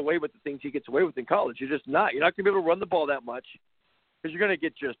going to get away with the things he gets away with in college. You're just not. You're not going to be able to run the ball that much because you're going to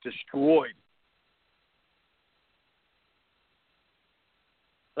get just destroyed.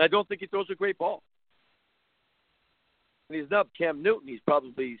 And I don't think he throws a great ball. And he's not Cam Newton. He's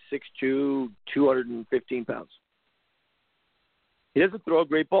probably 6'2", 215 pounds. He doesn't throw a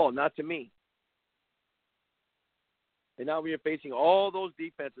great ball, not to me. And now we are facing all those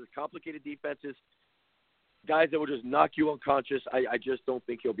defenses, complicated defenses, guys that will just knock you unconscious. I just don't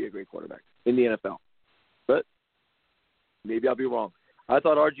think he'll be a great quarterback in the NFL. But maybe I'll be wrong. I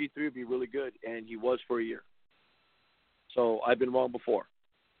thought RG3 would be really good, and he was for a year. So I've been wrong before.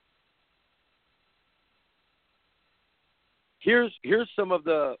 Here's some of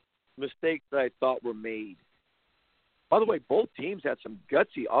the mistakes that I thought were made. By the way, both teams had some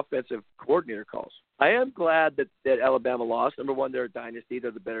gutsy offensive coordinator calls. I am glad that Alabama lost. Number one, they're a dynasty.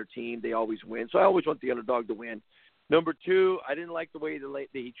 They're the better team. They always win. So I always want the underdog to win. Number two, I didn't like the way that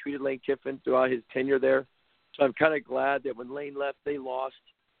he treated Lane Kiffin throughout his tenure there. So I'm kind of glad that when Lane left, they lost.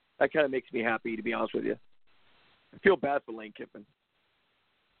 That kind of makes me happy, to be honest with you. I feel bad for Lane Kiffin.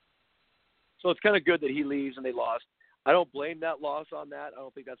 So it's kind of good that he leaves and they lost. I don't blame that loss on that. I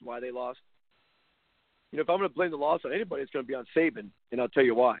don't think that's why they lost. If I'm going to blame the loss on anybody, it's going to be on Saban, and I'll tell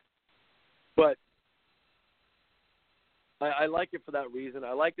you why. But I like it for that reason.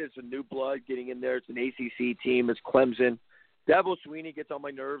 I like that it's a new blood getting in there. It's an ACC team. It's Clemson. Dabo Swinney gets on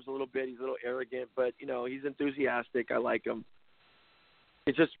my nerves a little bit. He's a little arrogant, but, he's enthusiastic. I like him.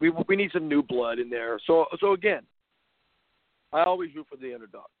 It's just we need some new blood in there. So again, I always root for the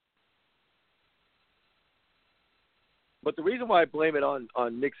underdog. But the reason why I blame it on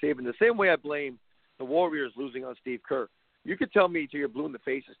Nick Saban, the same way I blame the Warriors losing on Steve Kerr. You could tell me till you're blue in the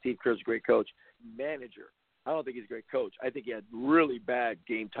face that Steve Kerr's a great coach. Manager, I don't think he's a great coach. I think he had really bad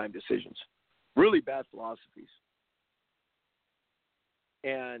game time decisions, really bad philosophies.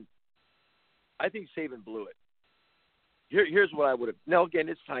 And I think Saban blew it. Here's what I would have. Now, again,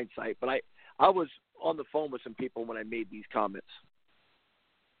 it's hindsight, but I was on the phone with some people when I made these comments.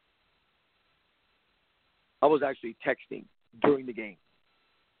 I was actually texting during the game.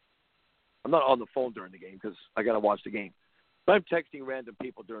 I'm not on the phone during the game because I got to watch the game. But I'm texting random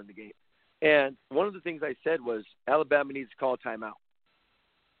people during the game. And one of the things I said was Alabama needs to call a timeout.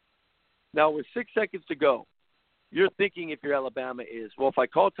 Now, with 6 seconds to go, you're thinking if you're Alabama is, well, if I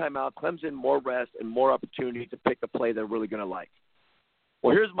call timeout, Clemson more rest and more opportunity to pick a play they're really going to like.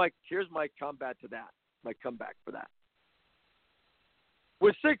 Well, here's my combat to that, my comeback for that.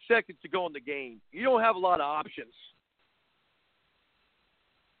 With 6 seconds to go in the game, you don't have a lot of options.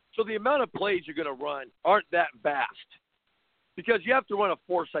 So the amount of plays you're going to run aren't that vast because you have to run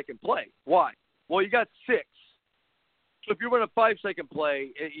a 4-second play. Why? Well, you got 6. So if you run a 5-second play,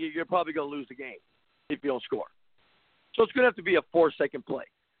 you're probably going to lose the game if you don't score. So it's going to have to be a 4-second play,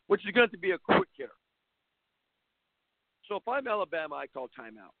 which is going to have to be a quick hitter. So if I'm Alabama, I call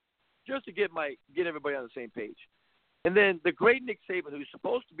timeout just to get everybody on the same page. And then the great Nick Saban, who's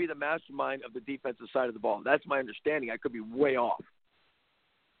supposed to be the mastermind of the defensive side of the ball, that's my understanding. I could be way off.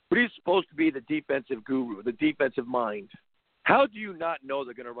 But he's supposed to be the defensive guru, the defensive mind. How do you not know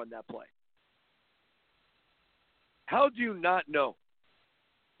they're going to run that play? How do you not know?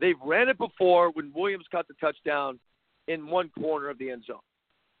 They've ran it before when Williams caught the touchdown in one corner of the end zone.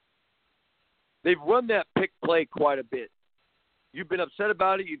 They've run that pick play quite a bit. You've been upset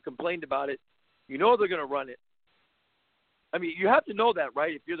about it. You've complained about it. You know they're going to run it. I mean, you have to know that,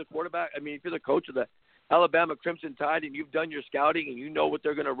 right? If you're the quarterback, if you're the coach of the Alabama Crimson Tide and you've done your scouting and you know what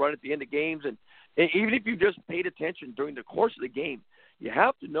they're going to run at the end of games, and even if you just paid attention during the course of the game, you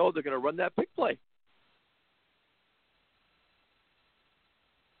have to know they're going to run that pick play.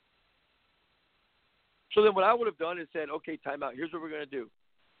 So then what I would have done is said, okay, timeout. Here's what we're going to do.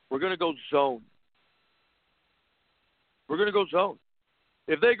 We're going to go zone. We're going to go zone.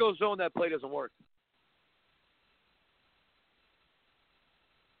 If they go zone, that play doesn't work.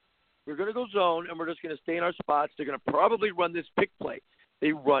 We're going to go zone, and we're just going to stay in our spots. They're going to probably run this pick play.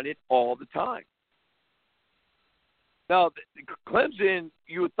 They run it all the time. Now, Clemson,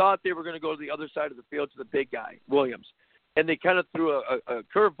 you thought they were going to go to the other side of the field to the big guy, Williams, and they kind of threw a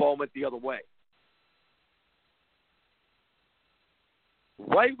curveball and went the other way.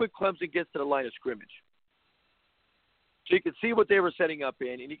 Right when Clemson gets to the line of scrimmage. So you can see what they were setting up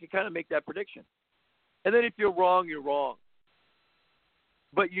in, and you can kind of make that prediction. And then if you're wrong, you're wrong.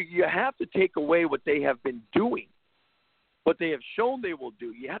 But you have to take away what they have been doing, what they have shown they will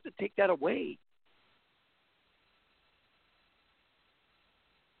do. You have to take that away.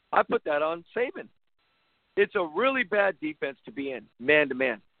 I put that on Saban. It's a really bad defense to be in,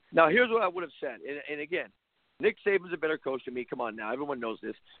 man-to-man. Now, here's what I would have said. And again, Nick Saban's a better coach than me. Come on now. Everyone knows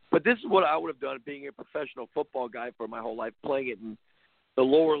this. But this is what I would have done being a professional football guy for my whole life, playing it in the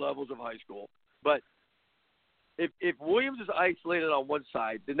lower levels of high school. But if Williams is isolated on one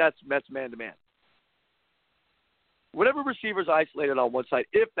side, then that's man-to-man. Whatever receiver's isolated on one side,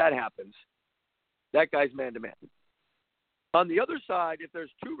 if that happens, that guy's man-to-man. On the other side, if there's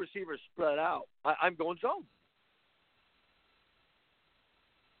two receivers spread out, I'm going zone.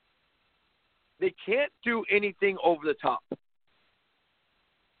 They can't do anything over the top.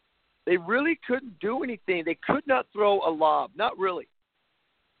 They really couldn't do anything. They could not throw a lob. Not really.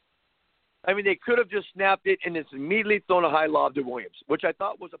 I mean, they could have just snapped it and it's immediately thrown a high lob to Williams, which I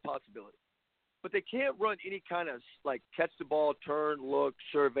thought was a possibility. But they can't run any kind of, like, catch the ball, turn, look,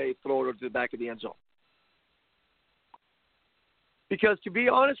 survey, throw it to the back of the end zone. Because to be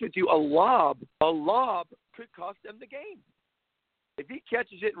honest with you, a lob could cost them the game. If he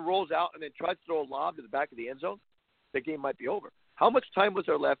catches it and rolls out and then tries to throw a lob to the back of the end zone, the game might be over. How much time was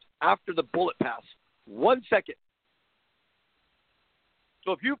there left after the bullet pass? 1 second.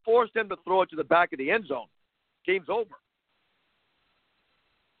 So if you force them to throw it to the back of the end zone, game's over.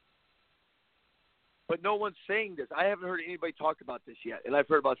 but no one's saying this. I haven't heard anybody talk about this yet, and I've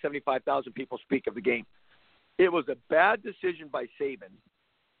heard about 75,000 people speak of the game. It was a bad decision by Saban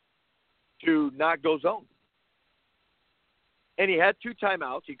to not go zone. And he had 2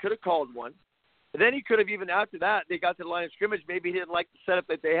 timeouts. He could have called one. And then he could have, even after that, they got to the line of scrimmage. Maybe he didn't like the setup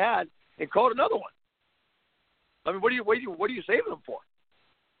that they had and called another one. I mean, what are you saving them for?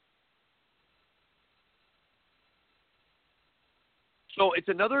 So it's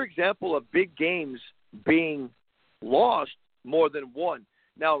another example of big games being lost more than won.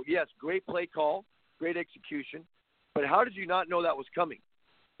 Now, yes, great play call, great execution, but how did you not know that was coming?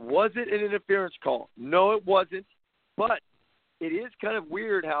 Was it an interference call? No, it wasn't, but it is kind of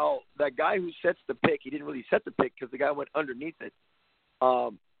weird how that guy who sets the pick, he didn't really set the pick because the guy went underneath it.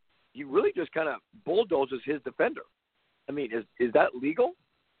 He really just kind of bulldozes his defender. I mean, is that legal?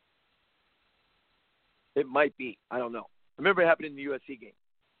 It might be. I don't know. I remember it happened in the USC game.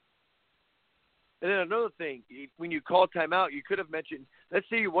 And then another thing, when you call timeout, you could have mentioned, let's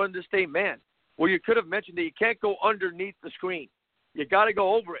say you wanted to stay man. Well, you could have mentioned that you can't go underneath the screen. You got to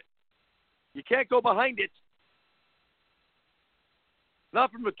go over it. You can't go behind it.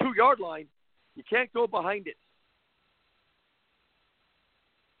 Not from the 2-yard line. You can't go behind it.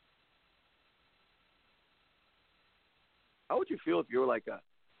 How would you feel if you were like a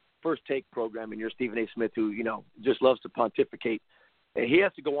first take program and you're Stephen A. Smith who, just loves to pontificate? And he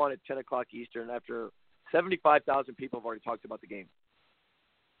has to go on at 10 o'clock Eastern after 75,000 people have already talked about the game.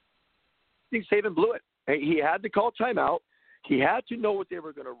 I think Saban blew it. He had to call timeout. He had to know what they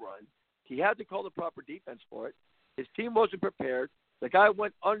were going to run. He had to call the proper defense for it. His team wasn't prepared. The guy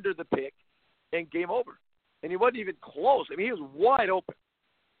went under the pick and game over. And he wasn't even close. I mean, he was wide open.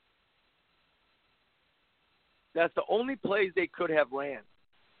 That's the only plays they could have ran.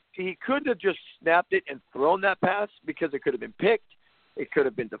 See, he could have just snapped it and thrown that pass because it could have been picked. It could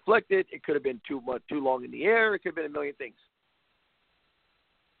have been deflected. It could have been too long in the air. It could have been a million things.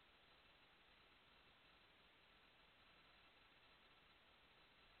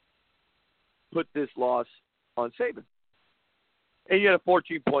 Put this loss on Saban. And you had a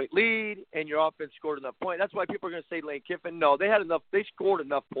 14-point lead, and your offense scored enough points. That's why people are going to say Lane Kiffin. No, they had enough. They scored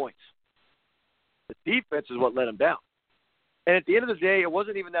enough points. The defense is what let them down. And at the end of the day, it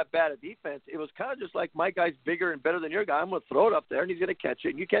wasn't even that bad a defense. It was kind of just like, my guy's bigger and better than your guy. I'm going to throw it up there, and he's going to catch it,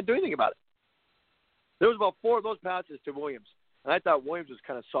 and you can't do anything about it. There was about 4 of those passes to Williams. And I thought Williams was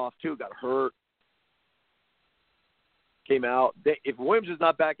kind of soft, too. Got hurt. Came out. If Williams is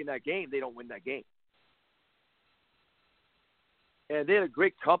not back in that game, they don't win that game. And they had a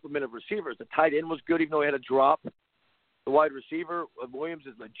great complement of receivers. The tight end was good, even though he had a drop. The wide receiver, Williams,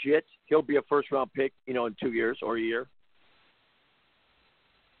 is legit. He'll be a first-round pick, in 2 years or a year.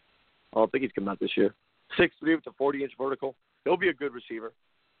 I don't think he's coming out this year. 6'3" with a 40-inch vertical. He'll be a good receiver.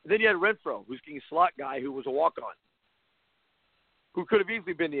 And then you had Renfro, who's a slot guy who was a walk-on, who could have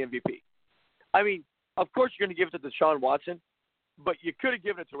easily been the MVP. I mean, of course you're going to give it to Deshaun Watson, but you could have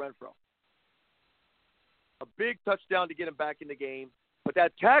given it to Renfro. A big touchdown to get him back in the game, but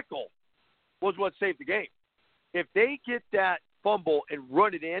that tackle was what saved the game. If they get that fumble and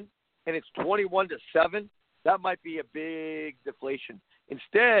run it in, and it's 21-7, that might be a big deflation.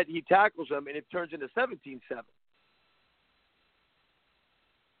 Instead, he tackles him, and it turns into 17-7.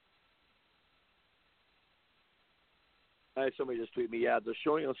 Somebody just tweeted me, they're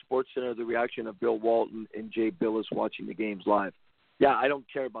showing on SportsCenter the reaction of Bill Walton and Jay Billis watching the games live. Yeah, I don't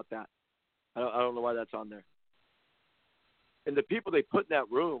care about that. I don't know why that's on there. And the people they put in that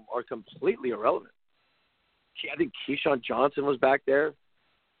room are completely irrelevant. I think Keyshawn Johnson was back there.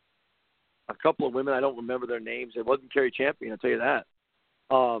 A couple of women, I don't remember their names. It wasn't Kerry Champion, I'll tell you that.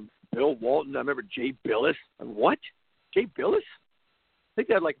 Bill Walton, I remember Jay Billis. What? Jay Billis? I think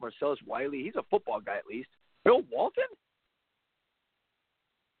they had like Marcellus Wiley. He's a football guy at least. Bill Walton?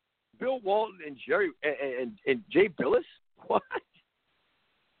 Bill Walton and Jay Billis? What?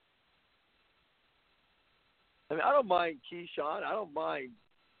 I mean, I don't mind Keyshawn. I don't mind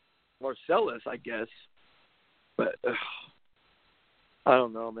Marcellus, I guess. But I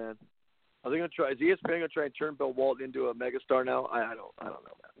don't know, man. Are they going to try? Is ESPN going to try and turn Bill Walton into a megastar now? I don't know,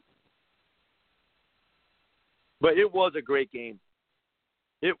 man. But it was a great game.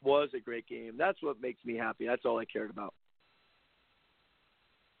 It was a great game. That's what makes me happy. That's all I cared about.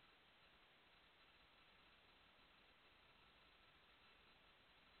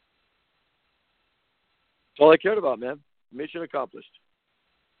 That's all I cared about, man. Mission accomplished.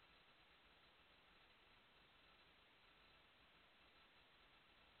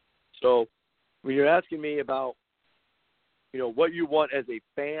 So when you're asking me about, what you want as a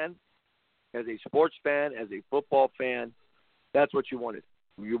fan, as a sports fan, as a football fan, that's what you wanted.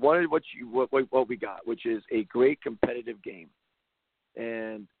 You wanted what we got, which is a great competitive game.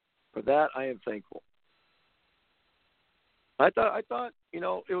 And for that, I am thankful. I thought,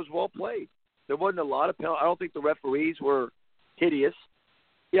 it was well played. There wasn't a lot of penalties. I don't think the referees were hideous.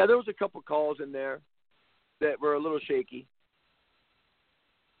 Yeah, there was a couple calls in there that were a little shaky.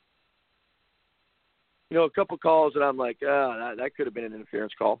 A couple calls that I'm like, that could have been an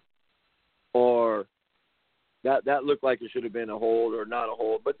interference call. Or that looked like it should have been a hold or not a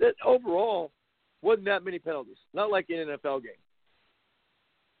hold. But that overall, wasn't that many penalties. Not like in an NFL game.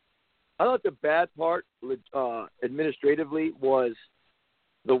 I thought the bad part administratively was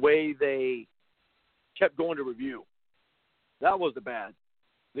the way they kept going to review. That was the bad.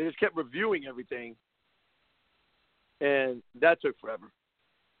 They just kept reviewing everything, and that took forever.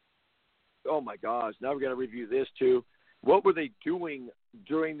 Oh, my gosh, now we're going to review this too. What were they doing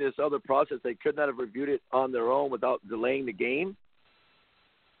during this other process? They could not have reviewed it on their own without delaying the game.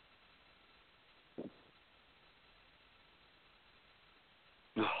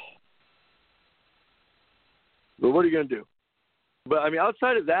 But what are you going to do? But,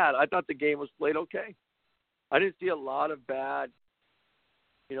 outside of that, I thought the game was played okay. I didn't see a lot of bad,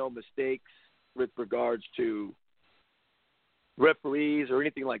 mistakes with regards to referees or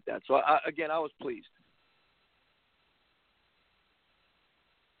anything like that. So, I was pleased.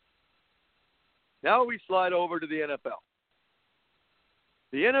 Now we slide over to the NFL.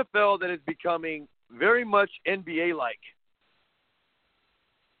 The NFL that is becoming very much NBA-like.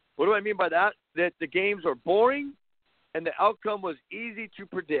 What do I mean by that? That the games are boring and the outcome was easy to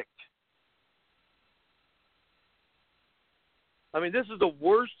predict. This is the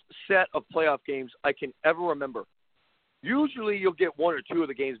worst set of playoff games I can ever remember. Usually you'll get one or two of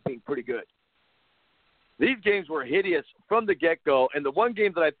the games being pretty good. These games were hideous from the get-go, and the one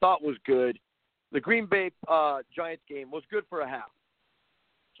game that I thought was good, the Green Bay Giants game, was good for a half.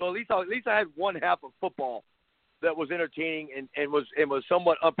 So at least I had one half of football that was entertaining and was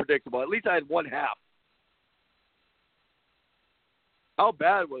somewhat unpredictable. At least I had one half. How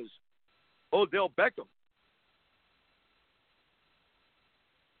bad was Odell Beckham?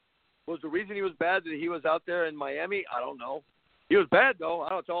 Was the reason he was bad that he was out there in Miami? I don't know. He was bad, though.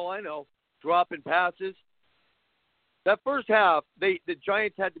 That's all I know. Dropping passes. That first half, the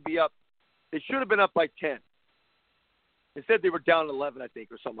Giants had to be up. They should have been up by 10. Instead, they were down 11, I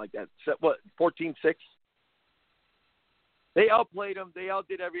think, or something like that. 14-6? They outplayed them. They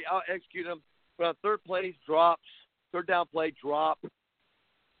out-executed them. But on third plays, drops. Third down play, drop.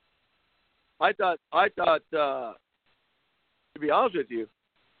 I thought, to be honest with you,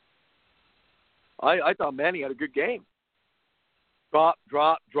 I thought Manning had a good game. Drop.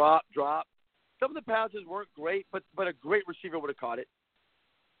 Some of the passes weren't great, but a great receiver would have caught it.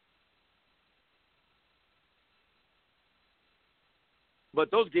 But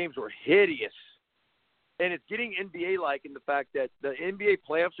those games were hideous. And it's getting NBA-like in the fact that the NBA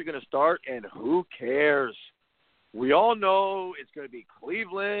playoffs are going to start, and who cares? We all know it's going to be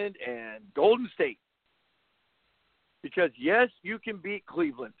Cleveland and Golden State. Because, yes, you can beat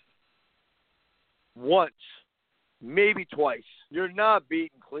Cleveland once, maybe twice. You're not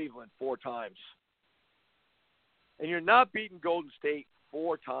beating Cleveland 4 times. And you're not beating Golden State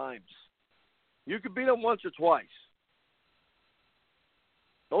 4 times. You could beat them once or twice.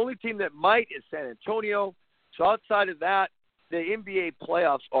 The only team that might is San Antonio. So outside of that, the NBA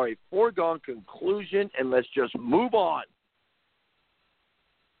playoffs are a foregone conclusion, and let's just move on.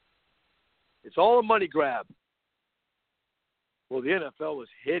 It's all a money grab. Well, the NFL was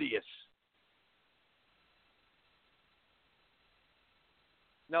hideous.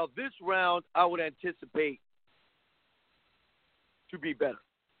 Now, this round, I would anticipate to be better.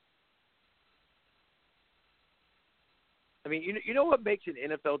 You know what makes an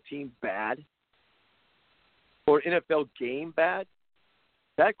NFL team bad? Or an NFL game bad?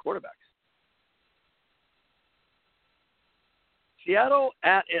 Bad quarterbacks. Seattle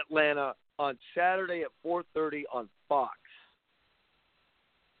at Atlanta on Saturday at 4:30 on Fox.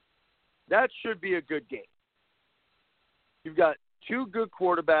 That should be a good game. You've got 2 good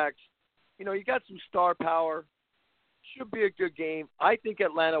quarterbacks. You got some star power. Should be a good game. I think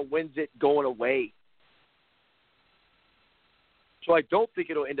Atlanta wins it going away. So I don't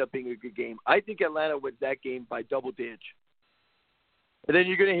think it'll end up being a good game. I think Atlanta wins that game by double digits. And then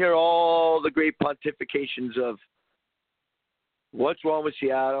you're going to hear all the great pontifications of what's wrong with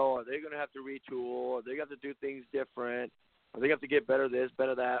Seattle. Are they going to have to retool? Are they going to have to do things different? Are they going to have to get better this,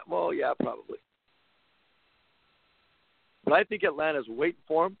 better that? Well, yeah, probably. But I think Atlanta's waiting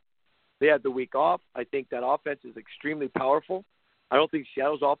for them. They had the week off. I think that offense is extremely powerful. I don't think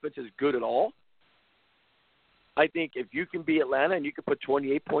Seattle's offense is good at all. I think if you can be Atlanta and you can put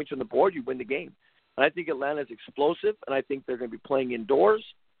 28 points on the board, you win the game. And I think Atlanta is explosive, and I think they're going to be playing indoors.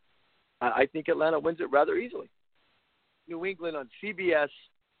 I think Atlanta wins it rather easily. New England on CBS,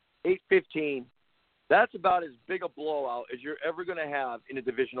 8:15. That's about as big a blowout as you're ever going to have in a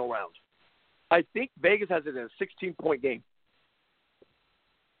divisional round. I think Vegas has it in a 16-point game.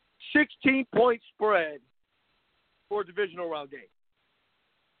 16-point spread for a divisional round game.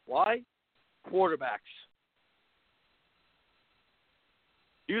 Why? Quarterbacks.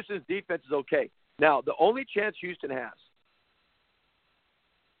 Houston's defense is okay. Now, the only chance Houston has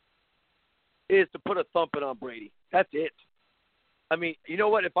is to put a thumping on Brady. That's it. I mean, you know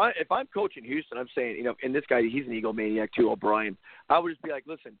what? If I'm coaching Houston, I'm saying, and this guy, he's an Eagle maniac too, O'Brien. I would just be like,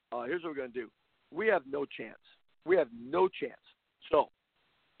 listen, here's what we're going to do. We have no chance. We have no chance. So,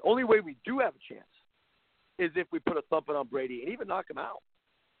 the only way we do have a chance is if we put a thumping on Brady and even knock him out.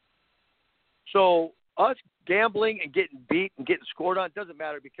 So, us gambling and getting beat and getting scored on doesn't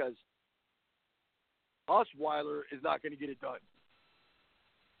matter because Osweiler is not going to get it done.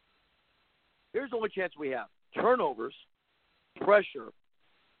 Here's the only chance we have. Turnovers, pressure.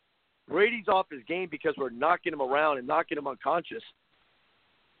 Brady's off his game because we're knocking him around and knocking him unconscious.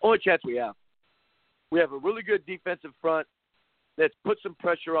 Only chance we have. We have a really good defensive front that's put some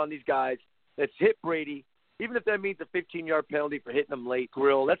pressure on these guys, that's hit Brady, even if that means a 15-yard penalty for hitting them late.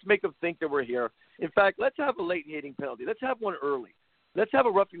 Grill, let's make them think that we're here. In fact, let's have a late hitting penalty. Let's have one early. Let's have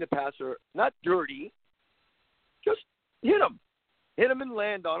a roughing the passer, not dirty. Just hit him. Hit him and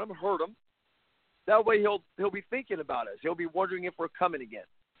land on him, hurt him. That way he'll be thinking about us. He'll be wondering if we're coming again.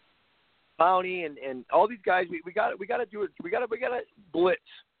 Bounty and all these guys, we got to do it. We got to blitz.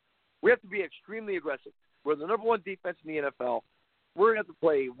 We have to be extremely aggressive. We're the number one defense in the NFL. We're going to have to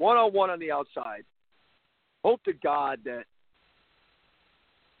play one-on-one on the outside. Hope to God that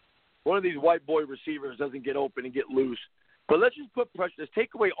one of these white boy receivers doesn't get open and get loose. But let's just put pressure. Let's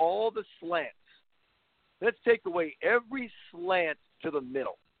take away all the slants. Let's take away every slant to the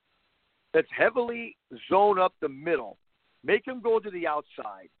middle. Let's heavily zone up the middle. Make them go to the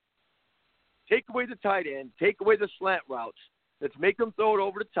outside. Take away the tight end. Take away the slant routes. Let's make them throw it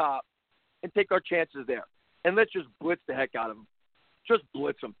over the top and take our chances there. And let's just blitz the heck out of them. Just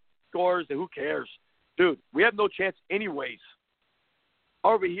blitz them. Scores, who cares? Dude, we have no chance anyways.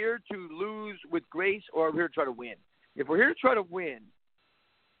 Are we here to lose with grace or are we here to try to win? If we're here to try to win,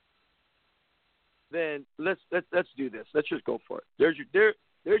 then let's do this. Let's just go for it. There's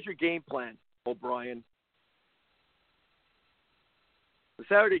your game plan, O'Brien. The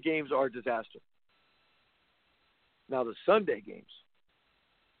Saturday games are a disaster. Now the Sunday games.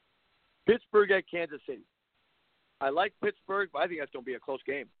 Pittsburgh at Kansas City. I like Pittsburgh, but I think that's going to be a close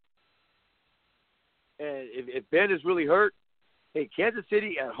game. And if Ben is really hurt, hey, Kansas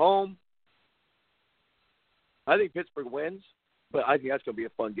City at home, I think Pittsburgh wins, but I think that's going to be a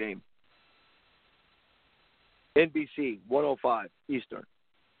fun game. NBC, 105 Eastern.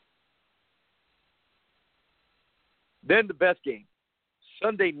 Then the best game,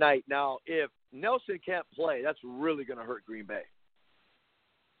 Sunday night. Now, if Nelson can't play, that's really going to hurt Green Bay.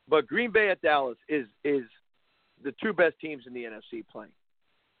 But Green Bay at Dallas is the two best teams in the NFC playing.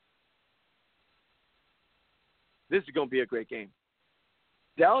 This is going to be a great game.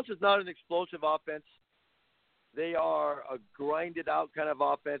 Dallas is not an explosive offense. They are a grinded out kind of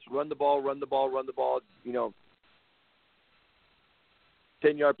offense. Run the ball.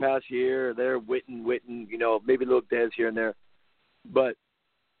 10-yard pass here, there, Witten, maybe a little Dez here and there. But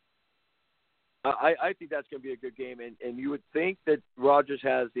I think that's going to be a good game. And you would think that Rodgers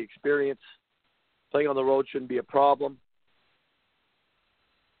has the experience. Playing on the road shouldn't be a problem.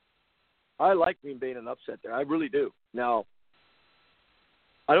 I like Green Bay in an upset there. I really do. Now,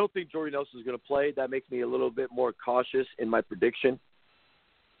 I don't think Jordy Nelson is going to play. That makes me a little bit more cautious in my prediction.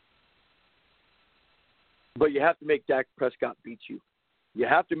 But you have to make Dak Prescott beat you. You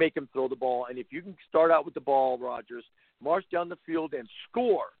have to make him throw the ball. And if you can start out with the ball, Rodgers, march down the field and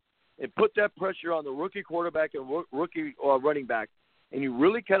score and put that pressure on the rookie quarterback and rookie running back, and you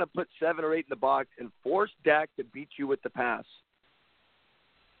really kind of put 7 or 8 in the box and force Dak to beat you with the pass,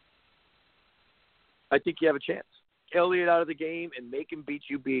 I think you have a chance. Elliott out of the game and make him beat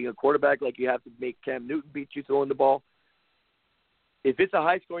you being a quarterback like you have to make Cam Newton beat you throwing the ball. If it's a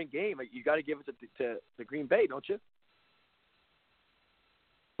high-scoring game, you got to give it to Green Bay, don't you?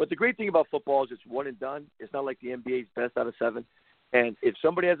 But the great thing about football is it's one and done. It's not like the NBA's best out of 7. And if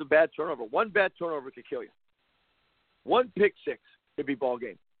somebody has a bad turnover, one bad turnover could kill you. One pick six could be ball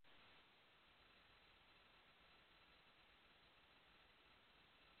game.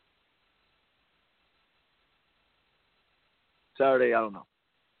 Saturday, I don't know.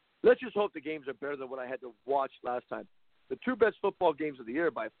 let's just hope the games are better than what I had to watch last time. The two best football games of the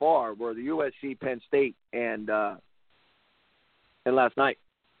year by far were the USC Penn State and last night.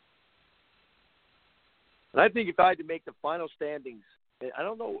 And I think if I had to make the final standings, I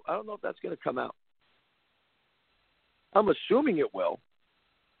don't know if that's going to come out. I'm assuming it will.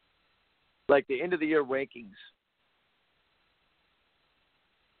 Like the end of the year rankings.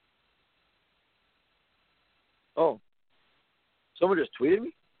 Oh. Someone just tweeted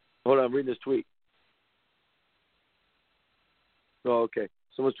me? Hold on, I'm reading this tweet. Oh, okay.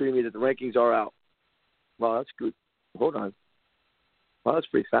 Someone's tweeting me that the rankings are out. Well, that's good. Hold on. Well, that's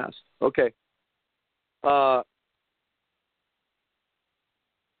pretty fast. Okay. Clemson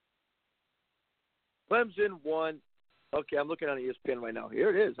won. Okay, I'm looking on ESPN right now. Here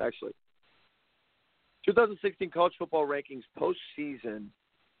it is, actually. 2016 college football rankings postseason.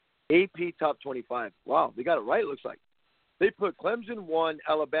 AP top 25. Wow, they got it right, it looks like. They put Clemson 1,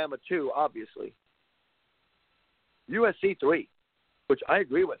 Alabama 2, obviously. USC 3, which I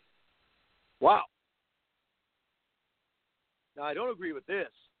agree with. Wow. Now, I don't agree with this.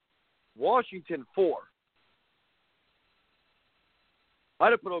 Washington 4.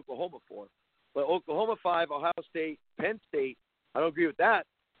 I'd have put Oklahoma 4. But Oklahoma 5, Ohio State, Penn State, I don't agree with that.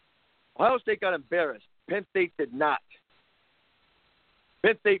 Ohio State got embarrassed. Penn State did not.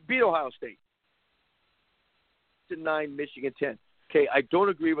 Penn State beat Ohio State. 9, Michigan 10. Okay, I don't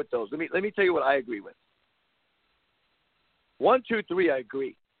agree with those. Let me tell you what I agree with. 1, 2, 3, I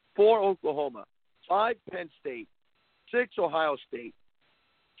agree. 4, Oklahoma. 5, Penn State. 6, Ohio State.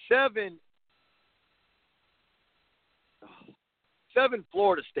 7,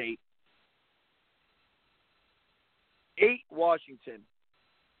 Florida State. 8, Washington.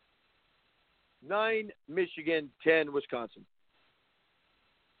 9, Michigan. 10, Wisconsin.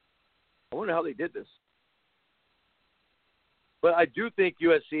 I wonder how they did this. But I do think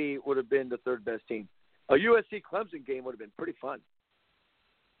USC would have been the third best team. A USC-Clemson game would have been pretty fun.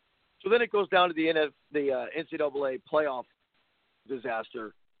 So then it goes down to the NCAA playoff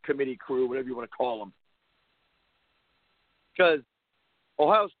disaster committee crew, whatever you want to call them. Because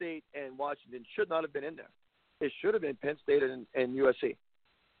Ohio State and Washington should not have been in there. It should have been Penn State and USC.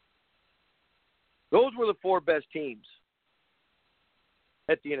 Those were the 4 best teams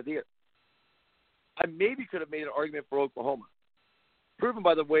at the end of the year. I maybe could have made an argument for Oklahoma, proven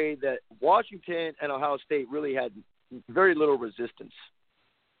by the way that Washington and Ohio State really had very little resistance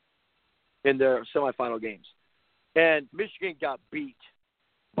in their semifinal games. And Michigan got beat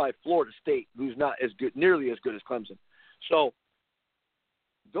by Florida State, who's not as good, nearly as good as Clemson. So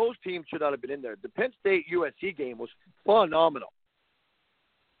those teams should not have been in there. The Penn State-USC game was phenomenal.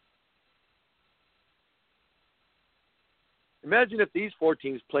 Imagine if these 4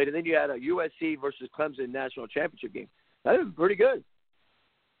 teams played, and then you had a USC versus Clemson national championship game. That would be pretty good.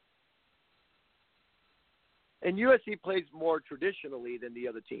 And USC plays more traditionally than the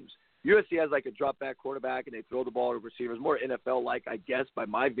other teams. USC has like a drop-back quarterback, and they throw the ball to receivers. More NFL-like, I guess, by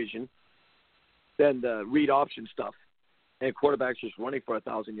my vision, than the read option stuff. And quarterbacks just running for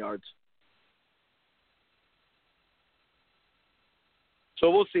 1,000 yards. So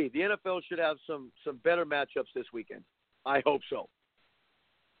we'll see. The NFL should have some better matchups this weekend. I hope so.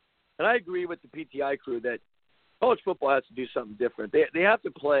 And I agree with the PTI crew that college football has to do something different. They have to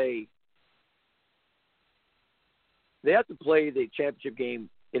play the championship game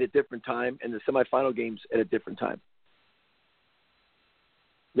at a different time and the semifinal games at a different time.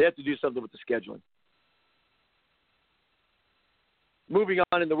 They have to do something with the scheduling. Moving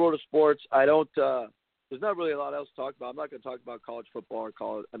on in the world of sports, there's not really a lot else to talk about. I'm not going to talk about college football or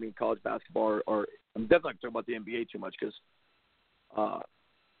college basketball, or I'm definitely not going to talk about the NBA too much because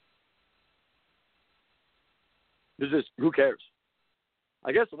there's just, who cares?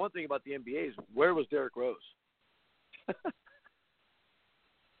 I guess the one thing about the NBA is, where was Derrick Rose?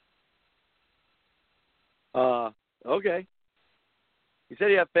 Okay. He said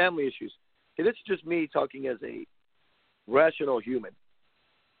he had family issues. Okay, this is just me talking as a rational human.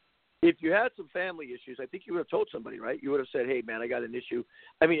 If you had some family issues, I think you would have told somebody, right? You would have said, hey, man, I got an issue.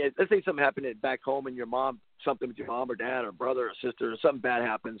 I mean, let's say something happened back home and something with your mom or dad or brother or sister or something bad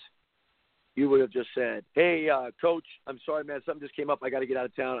happens. You would have just said, hey, coach, I'm sorry, man, something just came up. I got to get out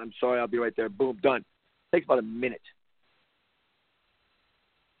of town. I'm sorry, I'll be right there. Boom, done. Takes about a minute.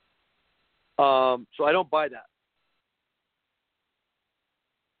 So I don't buy that.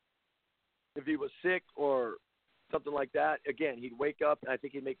 If he was sick or something like that, again, he'd wake up and I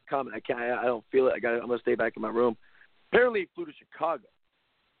think he'd make a comment. I don't feel it. I'm going to stay back in my room. Apparently he flew to Chicago.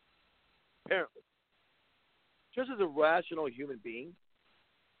 Apparently. Just as a rational human being,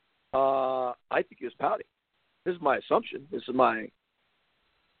 I think he was pouting. This is my assumption. This is my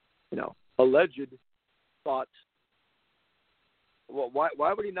alleged thoughts. Well,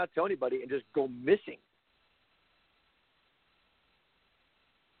 why would he not tell anybody and just go missing?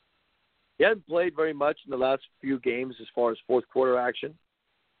 He hasn't played very much in the last few games as far as fourth quarter action.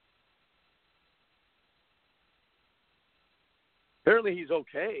 Apparently he's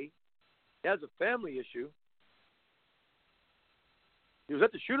okay. He has a family issue. He was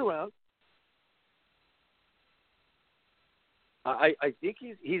at the shoot-around. I think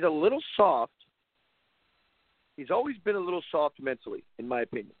he's a little soft. He's always been a little soft mentally, in my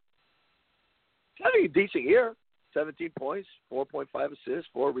opinion. He's having a decent year. 17 points, 4.5 assists,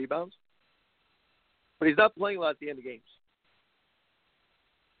 4 rebounds. But he's not playing a lot at the end of games.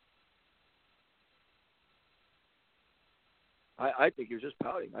 I think he was just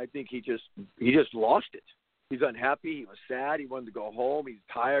pouting. I think he just lost it. He's unhappy. He was sad. He wanted to go home. He's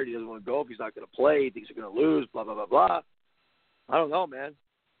tired. He doesn't want to go if he's not going to play. He thinks he's going to lose, blah, blah, blah, blah. I don't know, man.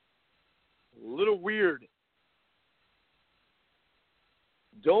 A little weird.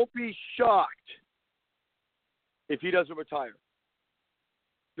 Don't be shocked if he doesn't retire.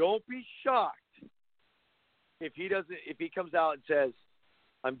 Don't be shocked if he comes out and says,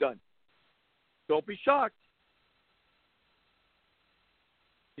 I'm done. Don't be shocked.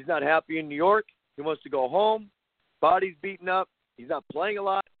 He's not happy in New York. He wants to go home. Body's beaten up. He's not playing a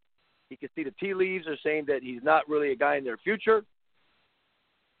lot. You can see the tea leaves are saying that he's not really a guy in their future.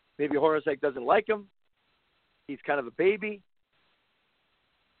 Maybe Hornacek doesn't like him. He's kind of a baby.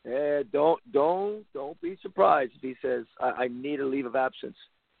 Don't be surprised if he says, I need a leave of absence.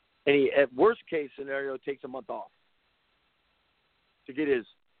 And he, at worst case scenario, takes a month off to get his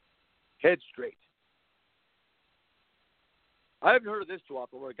head straight. I haven't heard of this too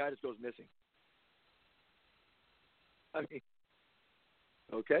often where a guy just goes missing. I mean,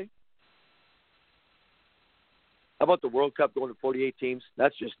 okay. How about the World Cup going to 48 teams?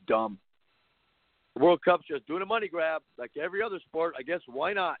 That's just dumb. The World Cup's just doing a money grab like every other sport. I guess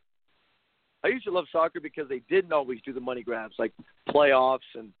why not? I used to love soccer because they didn't always do the money grabs like playoffs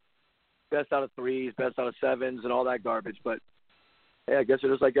and best out of threes, best out of sevens, and all that garbage. But, hey, I guess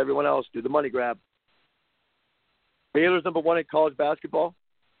it is like everyone else. Do the money grab. Baylor's number 1 in college basketball.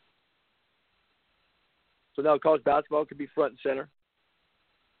 So now college basketball can be front and center.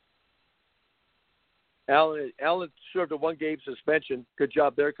 Allen served a 1-game suspension. Good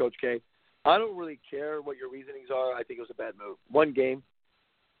job there, Coach K. I don't really care what your reasonings are. I think it was a bad move. 1 game.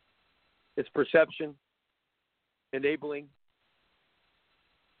 It's perception, enabling.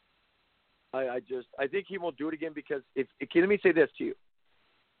 I think he won't do it again because let me say this to you.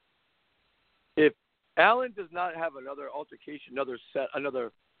 If Allen does not have another altercation,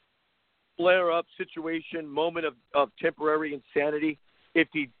 another flare-up situation, moment of temporary insanity, if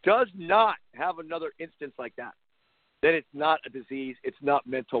he does not have another instance like that, then it's not a disease. It's not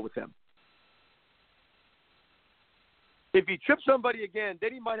mental with him. If he trips somebody again,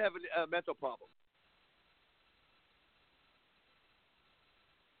 then he might have a mental problem.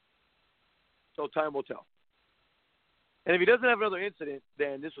 So time will tell. And if he doesn't have another incident,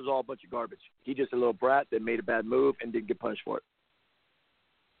 then this was all a bunch of garbage. He's just a little brat that made a bad move and didn't get punished for it.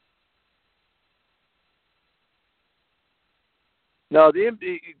 No, the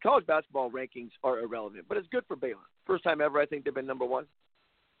college basketball rankings are irrelevant, but it's good for Baylor. First time ever, I think they've been number 1.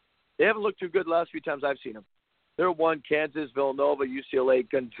 They haven't looked too good the last few times I've seen them. They're 1, Kansas, Villanova, UCLA,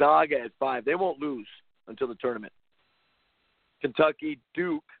 Gonzaga at 5. They won't lose until the tournament. Kentucky,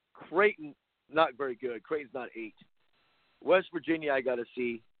 Duke, Creighton, not very good. Creighton's not 8. West Virginia, I got to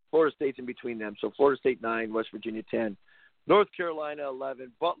see. Florida State's in between them. So Florida State 9, West Virginia 10. North Carolina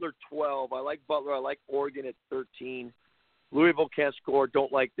 11, Butler 12. I like Butler. I like Oregon at 13. Louisville can't score.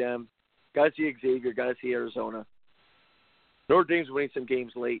 Don't like them. Got to see Xavier. Got to see Arizona. Notre Dame's winning some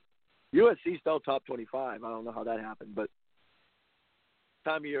games late. USC still top 25. I don't know how that happened, but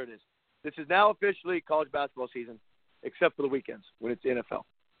time of year it is. This is now officially college basketball season, except for the weekends when it's NFL.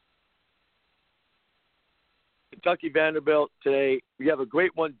 Kentucky, Vanderbilt today. We have a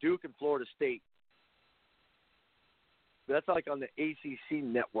great one, Duke and Florida State. That's like on the ACC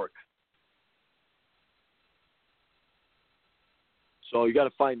network. So you got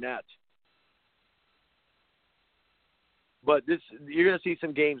to find that. But you're going to see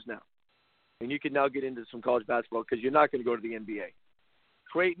some games now. And you can now get into some college basketball because you're not going to go to the NBA.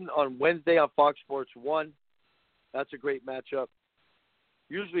 Creighton on Wednesday on Fox Sports 1. That's a great matchup.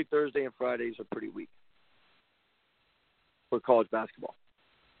 Usually Thursday and Fridays are pretty weak for college basketball.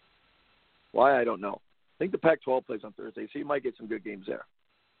 Why, I don't know. I think the Pac-12 plays on Thursday, so you might get some good games there.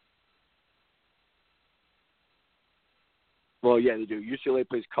 Well, yeah, they do. UCLA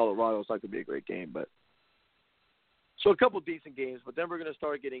plays Colorado. It's not going to be a great game, but So a couple decent games, but then we're going to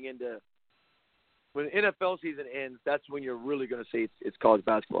start getting into when the NFL season ends. That's when you're really going to say it's college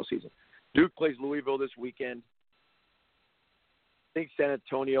basketball season. Duke plays Louisville this weekend. I think San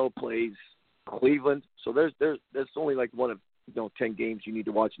Antonio plays Cleveland. So there's only like one of 10 games you need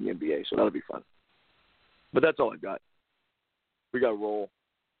to watch in the NBA. So that'll be fun. But that's all I've got. We got to roll.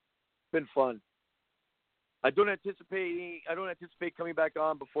 It's been fun. I don't anticipate coming back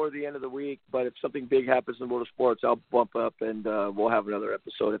on before the end of the week, but if something big happens in the world of sports, I'll bump up and we'll have another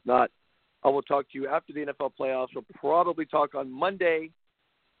episode. If not, I will talk to you after the NFL playoffs. We'll probably talk on Monday.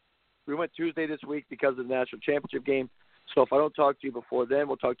 We went Tuesday this week because of the national championship game. So if I don't talk to you before then,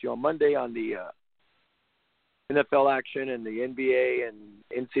 we'll talk to you on Monday on the NFL action and the NBA and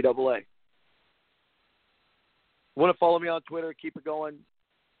NCAA. Want to follow me on Twitter? Keep it going.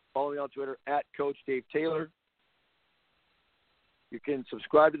 Follow me on Twitter at Coach Dave Taylor. You can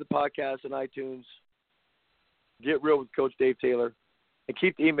subscribe to the podcast on iTunes. Get real with Coach Dave Taylor. And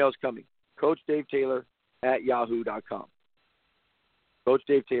keep the emails coming. CoachDaveTaylor@yahoo.com.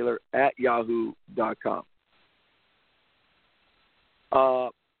 CoachDaveTaylor@yahoo.com.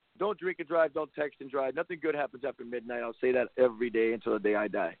 Don't drink and drive. Don't text and drive. Nothing good happens after midnight. I'll say that every day until the day I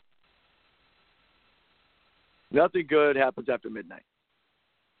die. Nothing good happens after midnight.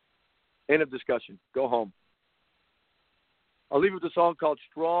 End of discussion. Go home. I'll leave you with a song called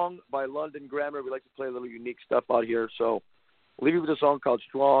Strong by London Grammar. We like to play a little unique stuff out here. So I'll leave you with a song called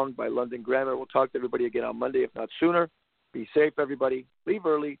Strong by London Grammar. We'll talk to everybody again on Monday, if not sooner. Be safe, everybody. Leave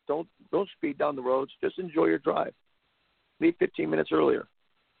early. Don't speed down the roads. Just enjoy your drive. Leave 15 minutes earlier.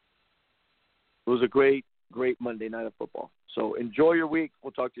 It was a great, great Monday night of football. So enjoy your week.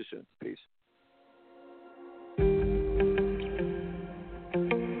 We'll talk to you soon. Peace.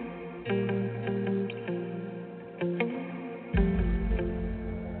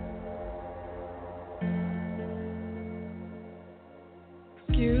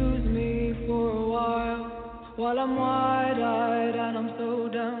 While I'm wide-eyed and I'm so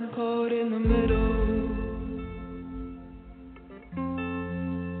down, caught in the middle.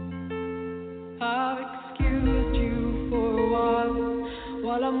 I've excused you for a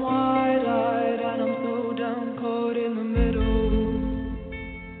while I'm wide-eyed and I'm so down, caught in the middle.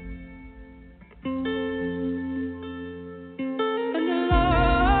 And a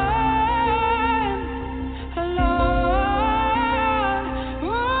line,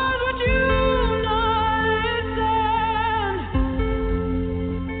 what would you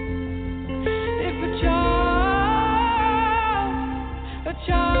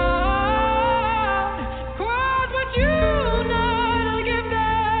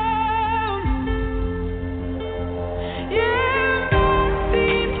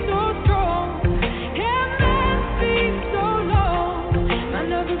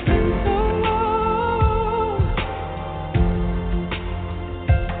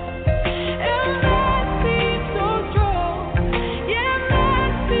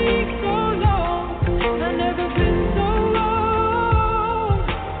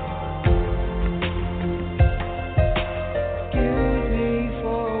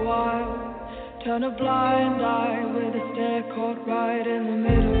turn a blind eye with a stare caught right in the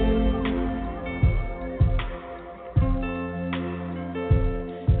middle.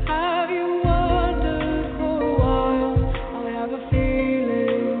 Have you wondered for a while? I have a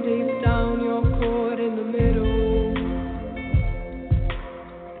feeling deep down you're caught in the middle.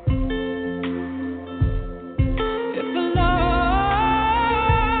 If a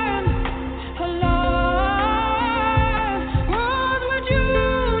line, what would you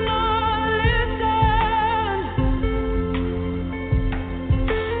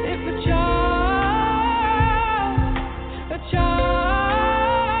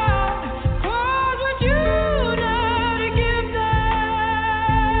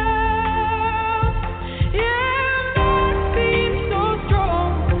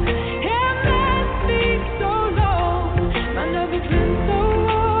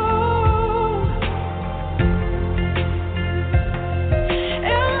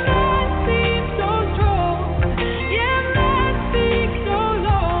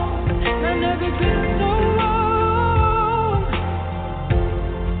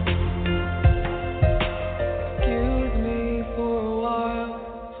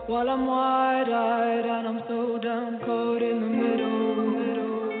while I'm wide-eyed and I'm so down, caught in the middle.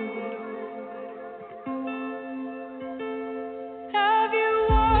 Have you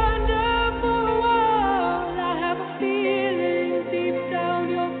wondered for a while? I have a feeling deep down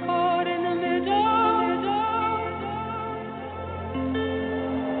you're caught in the middle.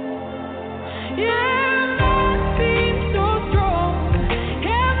 Yeah, must be so strong.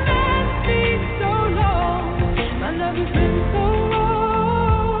 Yeah, must be so long. I never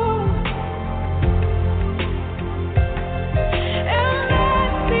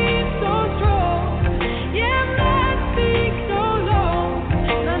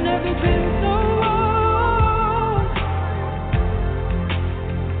been so wrong.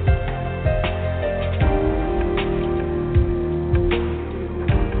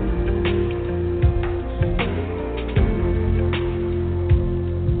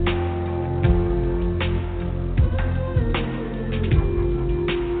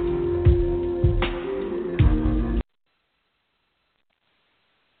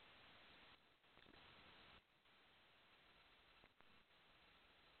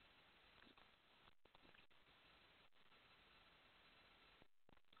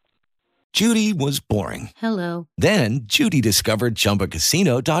 Judy was boring. Hello. Then Judy discovered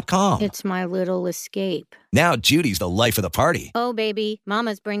ChumbaCasino.com. It's my little escape. Now Judy's the life of the party. Oh, baby,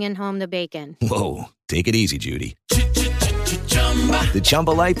 mama's bringing home the bacon. Whoa, take it easy, Judy. The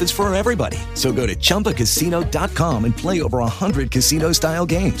Chumba life is for everybody. So go to ChumbaCasino.com and play over 100 casino-style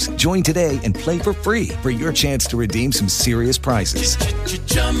games. Join today and play for free for your chance to redeem some serious prizes.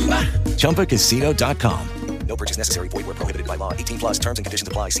 ChumbaCasino.com. No purchase necessary. Void where prohibited by law. 18 plus terms and conditions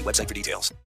apply. See website for details.